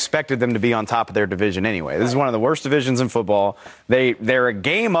because I expected them to be on top of their division anyway. This is one of the worst divisions in football. They're a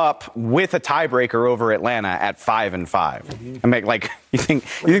game up with a tiebreaker over Atlanta at 5-5. I mean, like, you think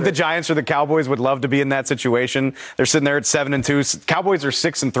the Giants or the Cowboys would love to be in that situation? They're sitting there at 7-2. Cowboys are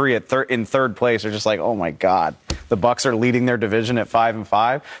 6-3 in third place. They're just like, oh my God, the Bucs are leading their division at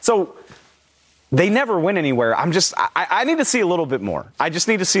 5-5. So they never win anywhere. I need to see a little bit more. I just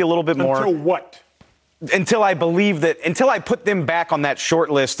need to see a little bit more. Until what? Until I put them back on that short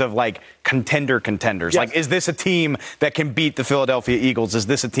list of like contenders. Yes. Like, is this a team that can beat the Philadelphia Eagles? Is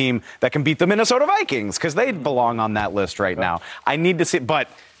this a team that can beat the Minnesota Vikings? Because they belong on that list right now. I need to see, but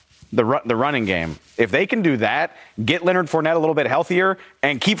the running game, if they can do that, get Leonard Fournette a little bit healthier,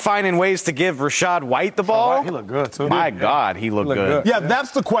 and keep finding ways to give Rachaad White the ball. He looked good, too. My God, he looked good. Yeah,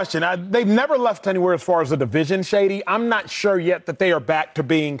 that's the question. They've never left anywhere as far as the division, Shady. I'm not sure yet that they are back to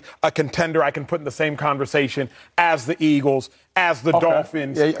being a contender I can put in the same conversation as the Eagles, as the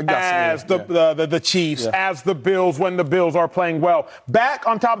Dolphins, as the Chiefs, as the Bills when the Bills are playing well. Back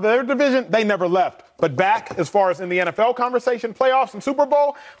on top of their division, they never left. But back as far as in the NFL conversation, playoffs and Super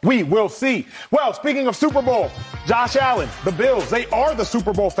Bowl, we will see. Well, speaking of Super Bowl, Josh Allen, the Bills, they are the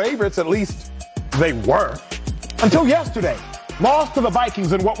Super Bowl favorites, at least they were. Until yesterday, lost to the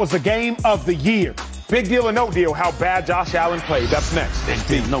Vikings in what was the game of the year. Big deal or no deal, how bad Josh Allen played. That's next. Big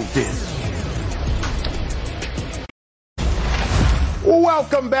deal, no deal.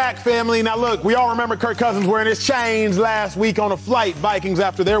 Welcome back, family. Now, look, we all remember Kirk Cousins wearing his chains last week on a flight, Vikings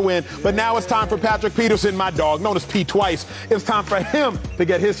after their win. But now it's time for Patrick Peterson, my dog, known as P twice. It's time for him to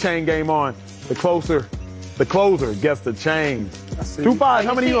get his chain game on. The closer gets the chain. 2-5,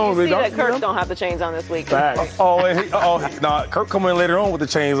 how many you own? You see that Kirk don't have the chains on this week. Kirk coming in later on with the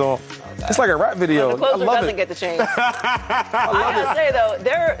chains on. It's like a rap video. The closer doesn't get the chains. I gotta say, though,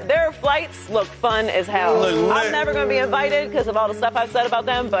 their flights look fun as hell. I'm never going to be invited because of all the stuff I've said about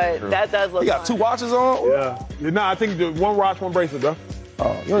them, but that does look fun. You got 2 watches on? Yeah. No, I think one watch, one bracelet, bro.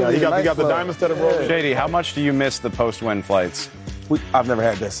 You got the diamond instead of rolling. JD, how much do you miss the post-win flights? I've never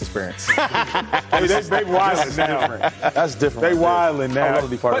had this experience. They wildin' now. That's different. They wildin' now. I want to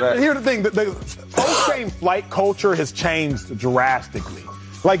be part of that. Here's the thing. The post-game flight culture has changed drastically.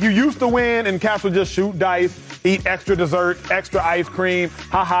 Like, you used to win and cats would just shoot dice, eat extra dessert, extra ice cream,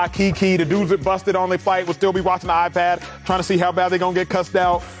 ha-ha, kiki. The dudes that busted on their flight would still be watching the iPad, trying to see how bad they're going to get cussed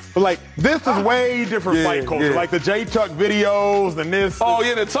out. But, like, this is way different flight culture. Yeah. Like the J-Tuck videos and this. Oh,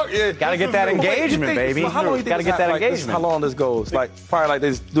 yeah, the Tuck, yeah. Got to get that engagement, baby. How long do you think got to get that engagement. How long this goes? Like, probably like they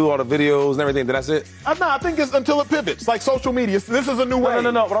just do all the videos and everything, then that's it? No, I think it's until it pivots. Like social media. This is a new way.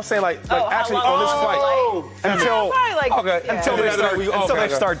 No. But I'm saying, like actually on this flight. Until they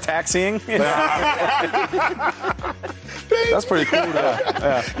start taxiing. That's pretty cool,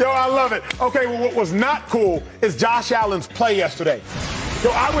 though. Yo, I love it. Okay, well, what was not cool is Josh Allen's play yesterday. Yo,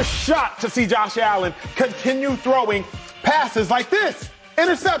 I was shocked to see Josh Allen continue throwing passes like this.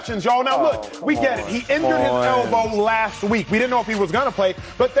 Interceptions, y'all. Now, look, we get it. He injured his elbow last week. We didn't know if he was going to play,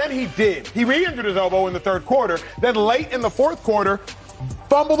 but then he did. He re-injured his elbow in the third quarter. Then late in the fourth quarter,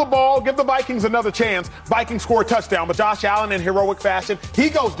 fumble the ball, give the Vikings another chance. Vikings score a touchdown, but Josh Allen in heroic fashion, he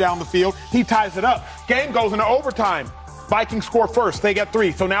goes down the field. He ties it up. Game goes into overtime. Vikings score first. They get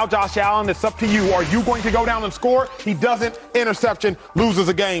 3. So now Josh Allen, it's up to you. Are you going to go down and score? He doesn't. Interception, loses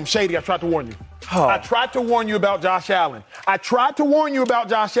a game. Shady, I tried to warn you. Oh. I tried to warn you about Josh Allen.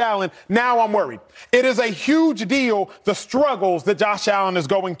 Now I'm worried. It is a huge deal, the struggles that Josh Allen is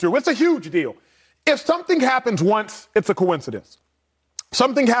going through. It's a huge deal. If something happens once, it's a coincidence.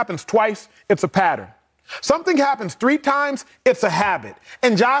 Something happens twice, it's a pattern. Something happens 3 times, it's a habit.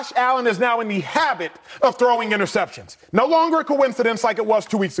 And Josh Allen is now in the habit of throwing interceptions. No longer a coincidence like it was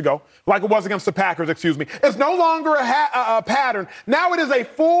 2 weeks ago, like it was against the Packers, It's no longer a pattern. Now it is a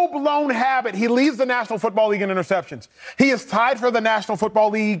full-blown habit. He leads the National Football League in interceptions. He is tied for the National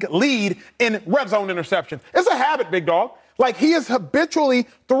Football League lead in red zone interceptions. It's a habit, big dog. Like, he is habitually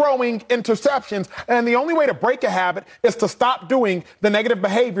throwing interceptions, and the only way to break a habit is to stop doing the negative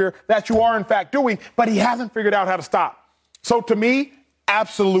behavior that you are, in fact, doing, but he hasn't figured out how to stop. So, to me,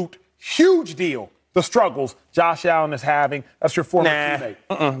 absolute huge deal, the struggles Josh Allen is having. That's your former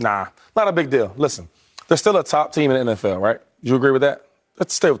teammate. Nah, not a big deal. Listen, they're still a top team in the NFL, right? Do you agree with that?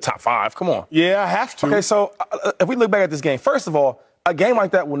 That's still top 5. Come on. Yeah, I have to. Okay, so if we look back at this game, first of all, a game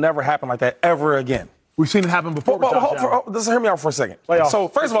like that will never happen like that ever again. We've seen it happen before. Just hear me out for a second. So,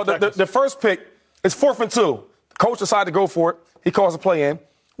 first of all, the first pick is 4th and 2. The coach decided to go for it. He calls a play in.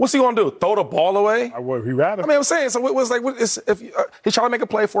 What's he going to do? Throw the ball away? He rather. I mean, I'm saying, so it was like, if he tried to make a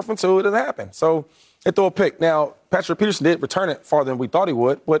play, 4th and 2, it doesn't happen. So, they throw a pick. Now, Patrick Peterson did return it farther than we thought he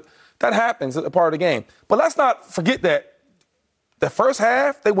would, but that happens. It's a part of the game. But let's not forget that the first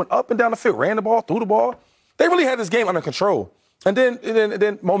half, they went up and down the field, ran the ball, threw the ball. They really had this game under control. And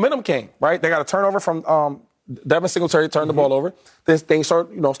then momentum came, right? They got a turnover from Devin Singletary, turned the ball over. Then things start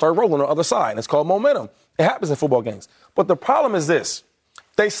rolling on the other side. And it's called momentum. It happens in football games. But the problem is this.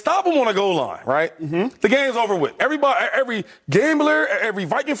 They stop them on a goal line, right? Mm-hmm. The game's over with. Everybody, every gambler, every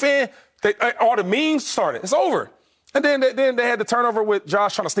Viking fan, all the memes started. It's over. And then they had the turnover with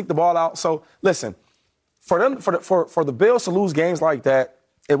Josh trying to sneak the ball out. So, listen, for the Bills to lose games like that,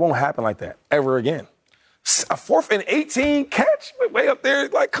 it won't happen like that ever again. A 4th and 18 catch way up there,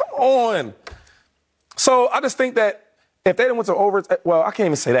 like, come on. So I just think that if they didn't went to over, well, I can't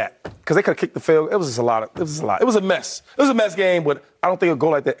even say that because they could have kicked the field. It was just a lot. It was a mess. It was a mess game, but I don't think it'll go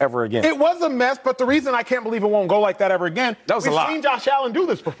like that ever again. It was a mess, but the reason I can't believe it won't go like that ever again, we've seen Josh Allen do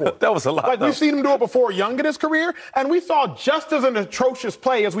this before. That was a lot. We've seen him do it before young in his career, and we saw just as an atrocious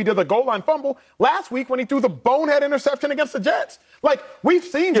play as we did the goal line fumble last week when he threw the bonehead interception against the Jets. Like, we've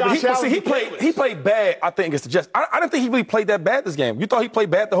seen Josh Allen. He played bad, I think, against the Jets. I didn't think he really played that bad this game. You thought he played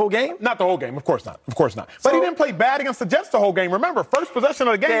bad the whole game? Not the whole game. Of course not. But he didn't play bad against the Jets the whole game. Remember, first possession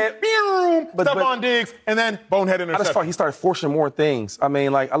of the game, Stephon Diggs, and then bonehead interception. I just thought he started forcing more things. I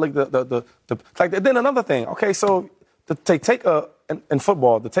mean, like, I look at then another thing. Okay, so in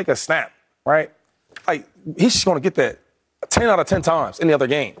football, to take a snap, right? Like, he's just going to get that 10 out of 10 times in the other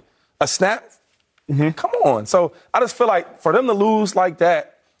game. A snap? Mm-hmm. Come on. So I just feel like for them to lose like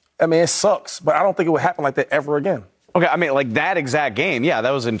that, I mean, it sucks, but I don't think it would happen like that ever again. Okay, I mean, like that exact game, yeah,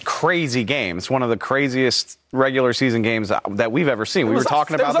 that was a crazy game. It's one of the craziest regular season games that we've ever seen. We were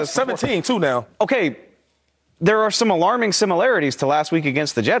talking about this. 17 too now. Okay, there are some alarming similarities to last week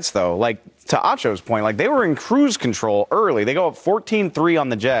against the Jets, though. Like, to Acho's point, like, they were in cruise control early. They go up 14-3 on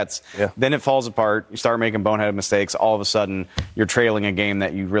the Jets. Yeah. Then it falls apart. You start making boneheaded mistakes. All of a sudden, you're trailing a game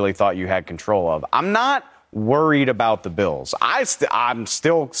that you really thought you had control of. I'm not worried about the Bills. I'm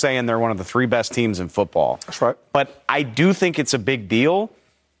still saying they're one of the 3 best teams in football. That's right. But I do think it's a big deal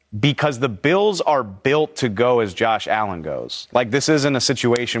because the Bills are built to go as Josh Allen goes. Like, this isn't a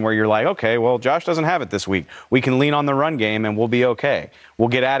situation where you're like, okay, well, Josh doesn't have it this week. We can lean on the run game and we'll be okay. We'll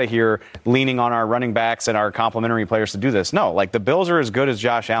get out of here leaning on our running backs and our complementary players to do this. No, like, the Bills are as good as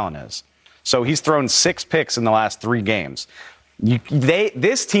Josh Allen is. So he's thrown 6 picks in the last 3 games.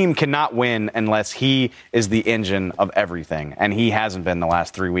 This team cannot win unless he is the engine of everything, and he hasn't been the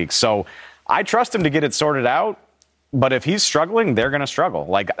last 3 weeks. So I trust him to get it sorted out. But if he's struggling, they're going to struggle.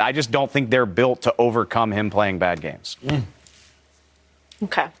 Like, I just don't think they're built to overcome him playing bad games.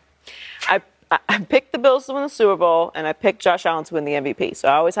 Okay. I picked the Bills to win the Super Bowl, and I picked Josh Allen to win the MVP. So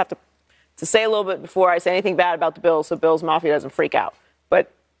I always have to say a little bit before I say anything bad about the Bills so Bills Mafia doesn't freak out.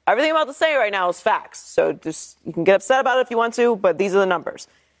 But everything I'm about to say right now is facts. So just you can get upset about it if you want to, but these are the numbers.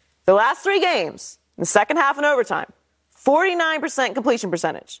 The last 3 games, in the second half and overtime, 49% completion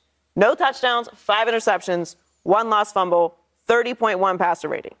percentage. No touchdowns, 5 interceptions, 1 lost fumble, 30.1 passer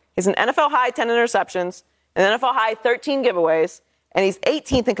rating. He's an NFL high 10 interceptions, an NFL high 13 giveaways, and he's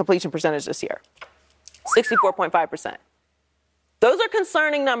 18th in completion percentage this year, 64.5%. Those are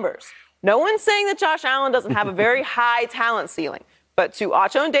concerning numbers. No one's saying that Josh Allen doesn't have a very high talent ceiling. But to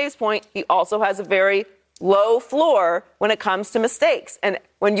Acho and Dave's point, he also has a very low floor when it comes to mistakes. And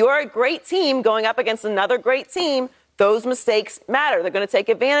when you're a great team going up against another great team, those mistakes matter. They're going to take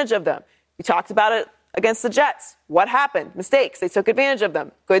advantage of them. We talked about it against the Jets. What happened? Mistakes. They took advantage of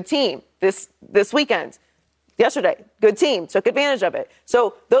them. Good team. This weekend. Yesterday. Good team. Took advantage of it.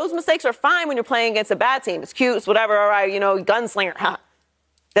 So those mistakes are fine when you're playing against a bad team. It's cute. It's whatever. All right, gunslinger. Huh.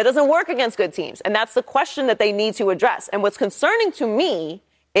 That doesn't work against good teams. And that's the question that they need to address. And what's concerning to me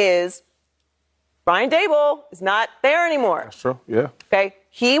is Brian Daboll is not there anymore. That's true, yeah. Okay?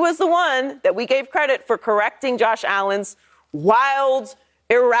 He was the one that we gave credit for correcting Josh Allen's wild,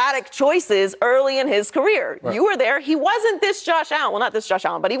 erratic choices early in his career. Right. You were there. He wasn't this Josh Allen. Well, not this Josh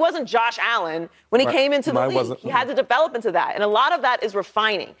Allen, but he wasn't Josh Allen when he came into the league. He had to develop into that. And a lot of that is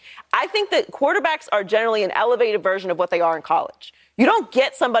refining. I think that quarterbacks are generally an elevated version of what they are in college. You don't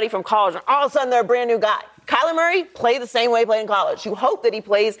get somebody from college and all of a sudden they're a brand new guy. Kyler Murray played the same way he played in college. You hope that he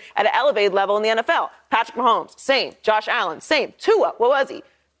plays at an elevated level in the NFL. Patrick Mahomes, same. Josh Allen, same. Tua, what was he?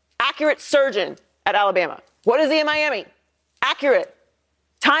 Accurate surgeon at Alabama. What is he in Miami? Accurate.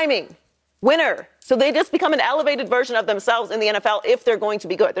 Timing. Winner. So they just become an elevated version of themselves in the NFL if they're going to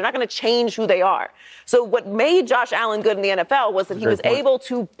be good. They're not going to change who they are. So what made Josh Allen good in the NFL was that he was able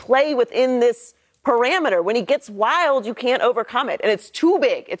to play within this parameter. When he gets wild, you can't overcome it. And it's too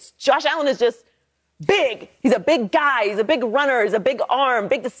big. Josh Allen is just big. He's a big guy. He's a big runner. He's a big arm,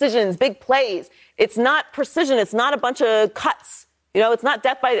 big decisions, big plays. It's not precision. It's not a bunch of cuts. It's not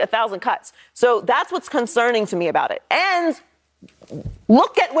death by 1,000 cuts. So that's what's concerning to me about it. And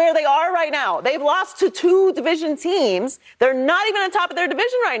look at where they are right now. They've lost to 2 division teams. They're not even on top of their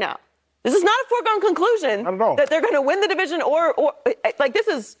division right now. This is not a foregone conclusion that they're going to win the division or this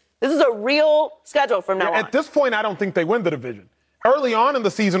is a real schedule from now on. At this point, I don't think they win the division. Early on in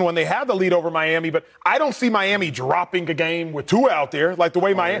the season when they had the lead over Miami, but I don't see Miami dropping a game with Tua out there like the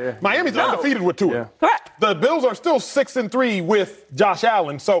way Miami's undefeated with Tua. Yeah. Correct. The Bills are still 6-3 with Josh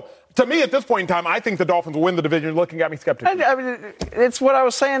Allen. So to me, at this point in time, I think the Dolphins will win the division. You're looking at me skeptically. I mean, it's what I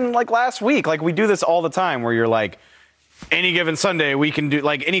was saying last week. We do this all the time where you're like, any given Sunday, we can do,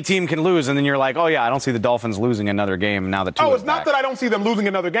 any team can lose, and then you're like, oh, yeah, I don't see the Dolphins losing another game now that Tua's Oh, it's not that I don't see them losing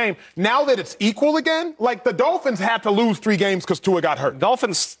another game. Now that it's equal again, the Dolphins had to lose 3 games because Tua got hurt.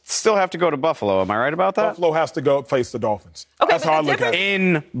 Dolphins still have to go to Buffalo. Am I right about that? Buffalo has to go face the Dolphins. Okay, that's how I look at it.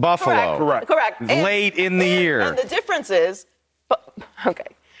 In Buffalo. Correct. Late in the year. And the difference is,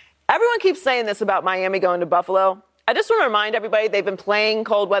 everyone keeps saying this about Miami going to Buffalo. I just want to remind everybody they've been playing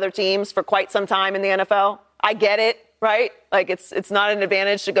cold weather teams for quite some time in the NFL. I get it. Right? It's not an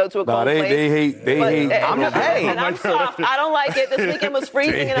advantage to go to a cold place. They hate. And I'm soft. I don't like it. This weekend was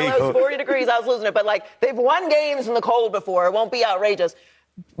freezing and it was 40 degrees. I was losing it. But, they've won games in the cold before. It won't be outrageous.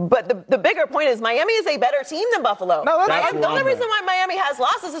 But the bigger point is Miami is a better team than Buffalo. No, the only reason why Miami has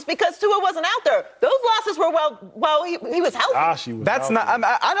losses is because Tua wasn't out there. Those losses were while he was healthy. Gosh, he was That's healthy.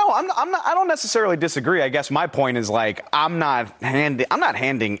 not. I don't necessarily disagree. I guess my point is I'm not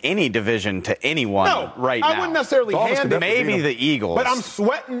handing any division to anyone right now. I wouldn't necessarily hand it. Maybe the Eagles. But I'm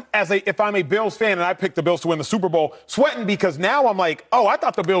sweating if I'm a Bills fan and I picked the Bills to win the Super Bowl, sweating because now I'm like, I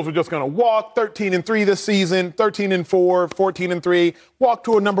thought the Bills were just going to walk 13-3 this season, 13-4, 14-3, walk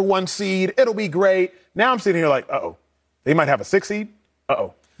to a number 1 seed. It'll be great. Now I'm sitting here like, they might have a 6 seed.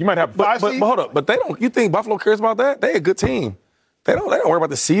 You might have 5 seed. But hold up. But they don't. You think Buffalo cares about that? They're a good team. They don't worry about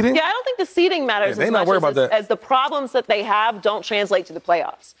the seeding. Yeah, I don't think the seeding matters as much as the problems that they have don't translate to the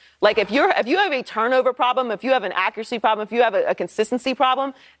playoffs. If you have a turnover problem, if you have an accuracy problem, if you have a consistency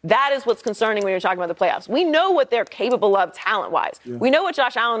problem, that is what's concerning when you're talking about the playoffs. We know what they're capable of talent-wise. Yeah. We know what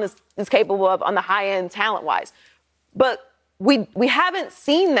Josh Allen is capable of on the high end talent-wise. But we haven't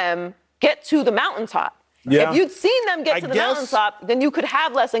seen them get to the mountaintop. Yeah. If you'd seen them get to the mountaintop, then you could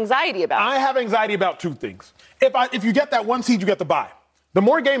have less anxiety about it. I have anxiety about 2 things. If you get that 1 seed, you get the bye. The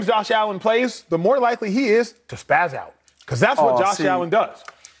more games Josh Allen plays, the more likely he is to spaz out. Because that's what Josh Allen does.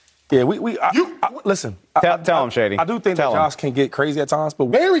 Yeah, listen. Tell him, Shady. I do think that Josh can get crazy at times, but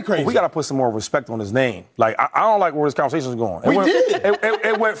very crazy. But we got to put some more respect on his name. I don't like where this conversation is going.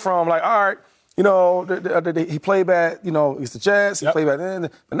 It went from all right, he played bad. It's the Jets. He played bad then,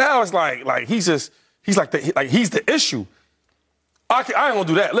 but now it's he's the issue. I ain't gonna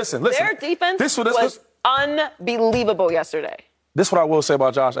do that. Listen. Their defense was unbelievable yesterday. This is what I will say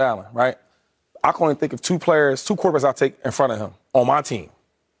about Josh Allen, right? I can only think of 2 quarterbacks I'll take in front of him on my team.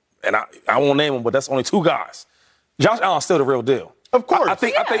 And I won't name them, but that's only 2 guys. Josh Allen's still the real deal. Of course. I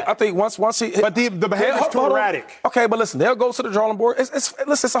think once he. But the behavior's too erratic. Okay, but listen, they'll go to the drawing board.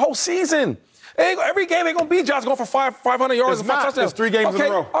 It's a whole season. Every game ain't gonna be Josh going for 500 yards and 5 touchdowns. It's 3 games in a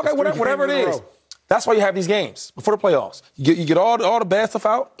row. Okay, whatever it is. That's why you have these games before the playoffs. You get all the bad stuff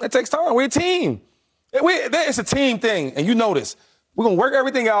out. It takes time. We're a team. It's a team thing, and you know this. We're going to work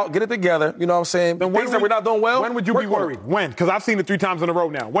everything out, get it together. You know what I'm saying? Then things that we're not doing well. When would you be worried? When? Because I've seen it 3 times in a row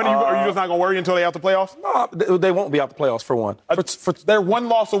now. When are you just not going to worry until they out the playoffs? No, they won't be out the playoffs for one. They're 1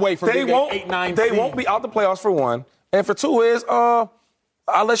 loss away from being 8-9. They won't be out the playoffs for one. And for 2 is, I'll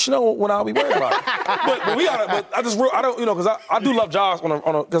let you know when I'll be worried about it. Because I do love Josh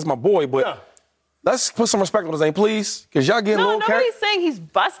because my boy, but. Yeah. Let's put some respect on his name, please, because y'all getting a little. Nobody's saying he's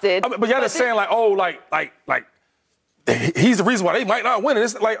busted. But y'all just saying like he's the reason why they might not win it.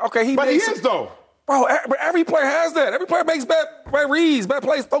 It's like okay, but he is though. Bro, every player has that. Every player makes bad reads, bad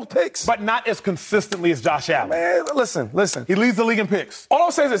plays, throws picks. But not as consistently as Josh Allen. Man, listen. He leads the league in picks. All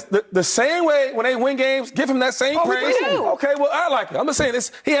I'm saying is the same way when they win games, give him that same praise. Okay, well, I like it. I'm just saying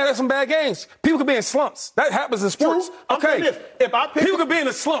this. He had some bad games. People could be in slumps. That happens in sports. True. Okay. People could be in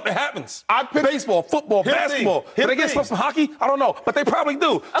a slump. It happens. Baseball, football, basketball. Do they get slumps in hockey? I don't know. But they probably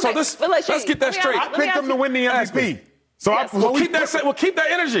do. Okay, so let's get that straight. I picked him to win the MVP. So yes. We'll keep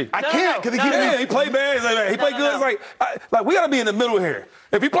that energy. I can't because he played bad. He played good. It's like we got to be in the middle here.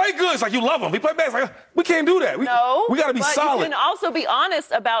 If he played good, it's like you love him. If he played bad, it's like we can't do that. We got to be solid. You can also be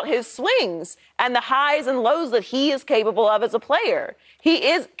honest about his swings and the highs and lows that he is capable of as a player. He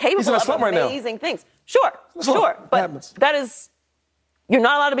is capable of amazing things. Sure. But that is, you're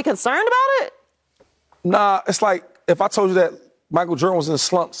not allowed to be concerned about it? Nah, it's like if I told you that Michael Jordan was in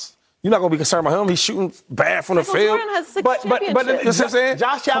slumps. You're not going to be concerned about him. He's shooting bad from the field. Jordan has 6 but you know what I'm saying?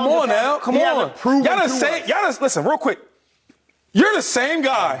 Josh Allen, come on now. Come on. Y'all listen, real quick. You're the same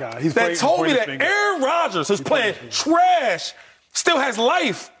guy that told me that Aaron Rodgers, who's playing trash, still has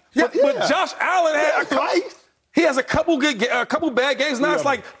life. But Josh Allen has life. He has a couple bad games. Now it's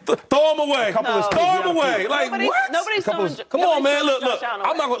like, throw him away. Throw him away. Like, what? Nobody's throwing Come on, man. Look.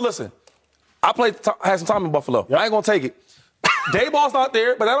 I'm not going to listen. I had some time in Buffalo. I ain't going to take it. Dayball's not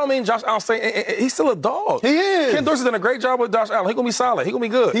there, but that don't mean Josh Allen he's still a dog. He is. Ken Dorsey's done a great job with Josh Allen. He's going to be solid. He's going to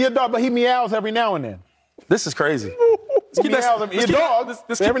be good. He a dog, but he meows every now and then. This is crazy. He meows. He's a dog.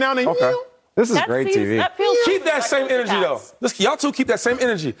 Every now and then. Okay. This is great TV. Keep that same energy, though. Y'all two keep that same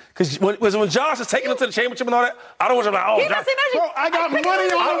energy. Because when Josh is taking them to the championship and all that, I don't want you to be like, Josh. Bro, I got money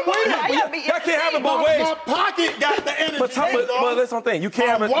on him winning. Y'all can't have it both ways. My pocket got the energy. But listen, one thing. You can't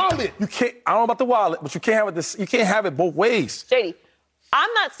have it. Wallet. You can't. I don't know about the wallet, but you can't have it. You can't have it both ways. JD,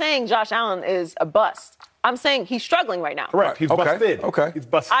 I'm not saying Josh Allen is a bust. I'm saying he's struggling right now. Correct. He's busted. Okay. He's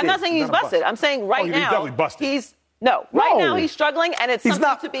busted. I'm not saying he's busted. I'm saying right now he's definitely busted. Right now he's struggling, and it's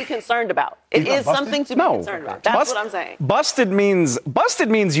something to be concerned about. It is something to be concerned about. That's what I'm saying. Busted means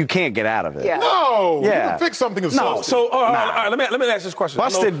you can't get out of it. Yeah. No. Yeah. You can fix something as No. So let me ask this question.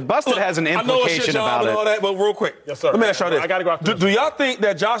 Busted has an implication about it. All that, but real quick. Yes, sir. Let me ask y'all this. I got to go after Do y'all think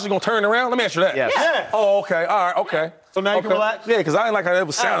that Josh is going to turn around? Let me ask you that. Yes. Yeah. Oh, okay. All right. Okay. So now you can relax? Yeah, because I ain't like how it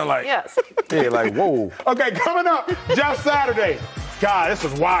was sounding like. Yes. Yeah, like, whoa. Okay, coming up, Jeff Saturday. God, this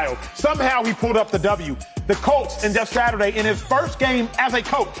is wild. Somehow he pulled up the W. The Colts and Jeff Saturday in his first game as a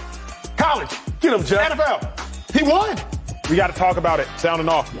coach. College. Get him, Jeff. NFL. He won. We got to talk about it. Sounding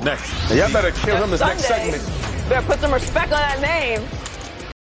off next. Now, y'all better kill him this next segment. Better put some respect on that name.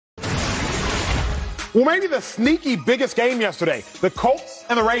 Well, maybe the sneaky biggest game yesterday, the Colts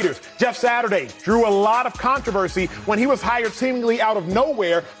and the Raiders. Jeff Saturday drew a lot of controversy when he was hired seemingly out of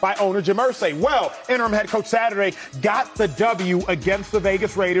nowhere by owner Jim Irsay. Well, interim head coach Saturday got the W against the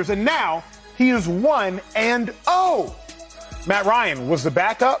Vegas Raiders, and now he is 1-0. Matt Ryan was the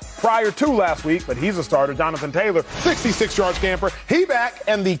backup prior to last week, but he's a starter. Jonathan Taylor, 66-yard scamper. He back,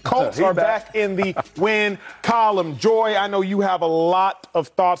 and the Colts are back in the win column. Joy, I know you have a lot of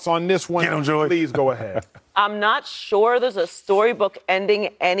thoughts on this one. Get him, Joy. Please go ahead. I'm not sure there's a storybook ending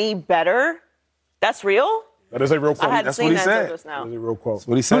any better. That's real? That is a real quote. I hadn't seen that until just now. That is a real quote. That's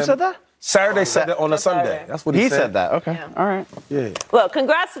what he said. Who said that? Saturday said that on a Sunday. That's what he said. He said that. Okay. Yeah. All right. Yeah. Look,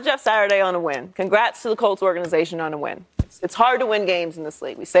 congrats to Jeff Saturday on a win. Congrats to the Colts organization on a win. It's hard to win games in this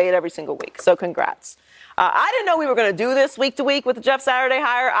league. We say it every single week. So congrats. I didn't know we were going to do this week to week with the Jeff Saturday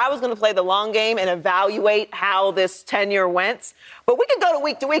hire. I was going to play the long game and evaluate how this tenure went. But we can go to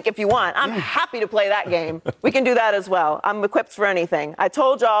week if you want. I'm happy to play that game. We can do that as well. I'm equipped for anything. I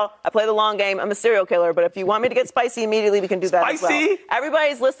told y'all I play the long game. I'm a serial killer. But if you want me to get spicy immediately, we can do that as well.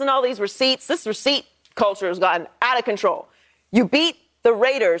 Everybody's listing all these receipts. This receipt culture has gotten out of control. You beat the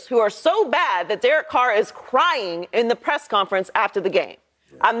Raiders, who are so bad that Derek Carr is crying in the press conference after the game.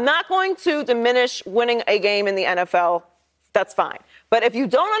 I'm not going to diminish winning a game in the NFL. That's fine. But if you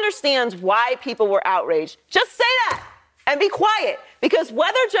don't understand why people were outraged, just say that and be quiet. Because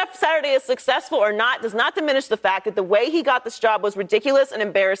whether Jeff Saturday is successful or not does not diminish the fact that the way he got this job was ridiculous and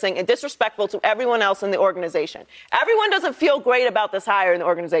embarrassing and disrespectful to everyone else in the organization. Everyone doesn't feel great about this hire in the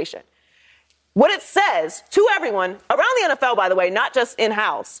organization. What it says to everyone around the NFL, by the way, not just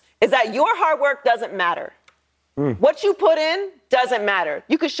in-house, is that your hard work doesn't matter. What you put in doesn't matter.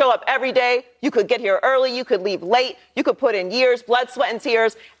 You could show up every day. You could get here early. You could leave late. You could put in years, blood, sweat, and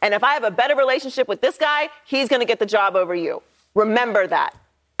tears. And if I have a better relationship with this guy, he's going to get the job over you. Remember that.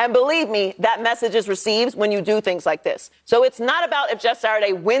 And believe me, that message is received when you do things like this. So it's not about if Jeff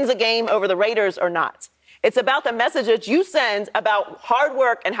Saturday wins a game over the Raiders or not. It's about the message that you send about hard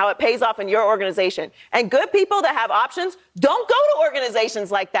work and how it pays off in your organization. And good people that have options don't go to organizations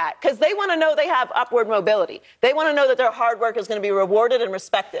like that because they want to know they have upward mobility. They want to know that their hard work is going to be rewarded and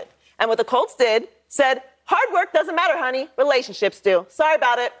respected. And what the Colts did, said, hard work doesn't matter, honey. Relationships do. Sorry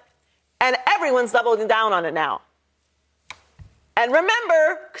about it. And everyone's doubling down on it now. And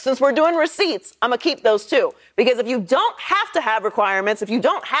remember, since we're doing receipts, I'm going to keep those too. Because if you don't have to have requirements, if you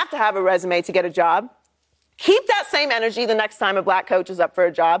don't have to have a resume to get a job, keep that same energy the next time a black coach is up for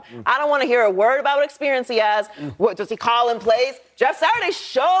a job. I don't want to hear a word about what experience he has. What does he call in plays? Jeff Saturday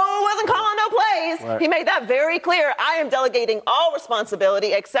sure wasn't calling no plays. Right. He made that very clear. I am delegating all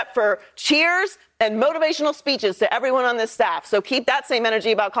responsibility except for cheers and motivational speeches to everyone on this staff. So keep that same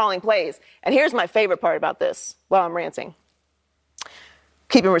energy about calling plays. And here's my favorite part about this while I'm ranting.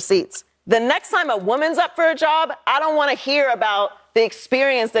 Keeping receipts. The next time a woman's up for a job, I don't want to hear about the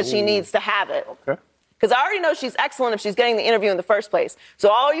experience that she needs to have it. Okay. Because I already know she's excellent if she's getting the interview in the first place. So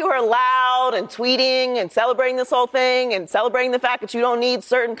all you are loud and tweeting and celebrating this whole thing and celebrating the fact that you don't need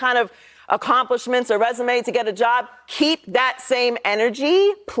certain kind of accomplishments or resume to get a job, keep that same energy,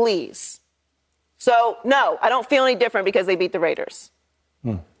 please. So, no, I don't feel any different because they beat the Raiders.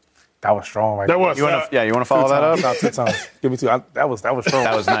 That was strong right there. That was. You want to follow that up? About 2 times. Give me 2. That was strong.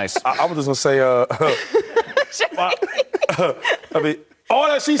 That was nice. I was just going to say, I mean, all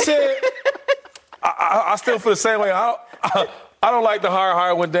that she said, I still feel the same way. I don't like the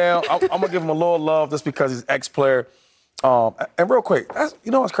hire went down. I'm going to give him a little love just because he's ex-player. And real quick,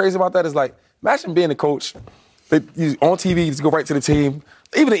 you know what's crazy about that is like, imagine being a coach. On TV, you just go right to the team.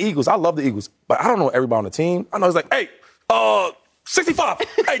 Even the Eagles, I love the Eagles, but I don't know everybody on the team. I know it's like, hey, 65.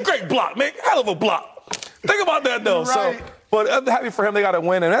 Hey, great block, man. Hell of a block. Think about that, though. Right. So, but I'm happy for him. They got to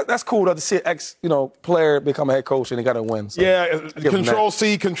win, and that's cool to see an player become a head coach and they got to win. So, yeah,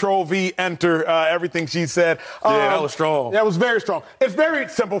 Control-C, Control-V, enter, everything she said. That was strong. That was very strong. It's very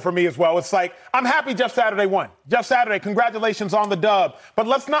simple for me as well. It's like, I'm happy Jeff Saturday won. Jeff Saturday, congratulations on the dub. But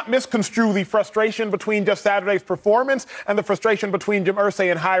let's not misconstrue the frustration between Jeff Saturday's performance and the frustration between Jim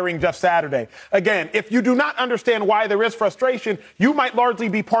Irsay and hiring Jeff Saturday. Again, if you do not understand why there is frustration, you might largely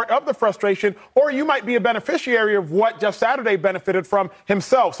be part of the frustration, or you might be a beneficiary of what Jeff Saturday benefited from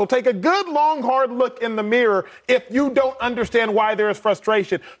himself. So take a good, long, hard look in the mirror if you don't understand why there is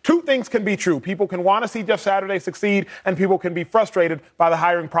frustration. 2 things can be true. People can want to see Jeff Saturday succeed, and people can be frustrated by the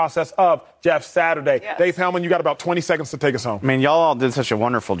hiring process of Jeff Saturday. Yes. Dave Hellman, you got about 20 seconds to take us home. I mean, y'all all did such a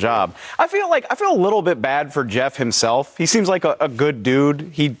wonderful job. I feel a little bit bad for Jeff himself. He seems like a good dude.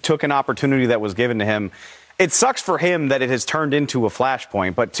 He took an opportunity that was given to him. It sucks for him that it has turned into a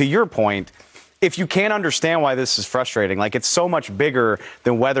flashpoint. But to your point, if you can't understand why this is frustrating, like it's so much bigger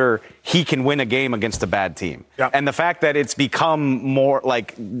than whether he can win a game against a bad team. Yep. And the fact that it's become more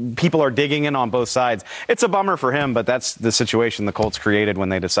like people are digging in on both sides, it's a bummer for him, but that's the situation the Colts created when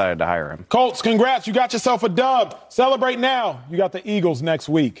they decided to hire him. Colts, congrats. You got yourself a dub. Celebrate now. You got the Eagles next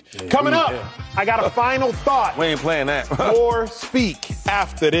week. Yeah, Coming up, I got a final thought. We ain't playing that. Or speak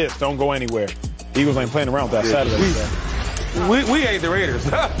after this. Don't go anywhere. Eagles ain't playing around with that Saturday. We ain't the Raiders.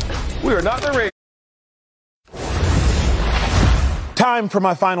 We are not the Raiders. Time for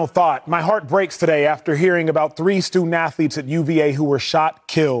my final thought. My heart breaks today after hearing about 3 student athletes at UVA who were shot,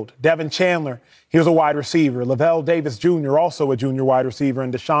 killed. Devin Chandler, he was a wide receiver. Lavelle Davis Jr., also a junior wide receiver.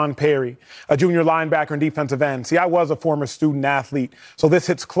 And Deshaun Perry, a junior linebacker and defensive end. See, I was a former student athlete, so this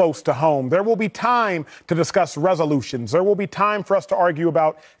hits close to home. There will be time to discuss resolutions. There will be time for us to argue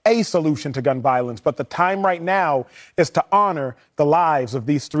about a solution to gun violence. But the time right now is to honor the lives of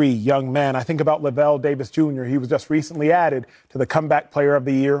these 3 young men. I think about Lavelle Davis Jr. He was just recently added to the Comeback Player of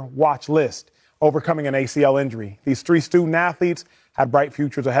the Year watch list, overcoming an ACL injury. These 3 student athletes had bright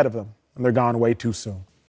futures ahead of them, and they're gone way too soon.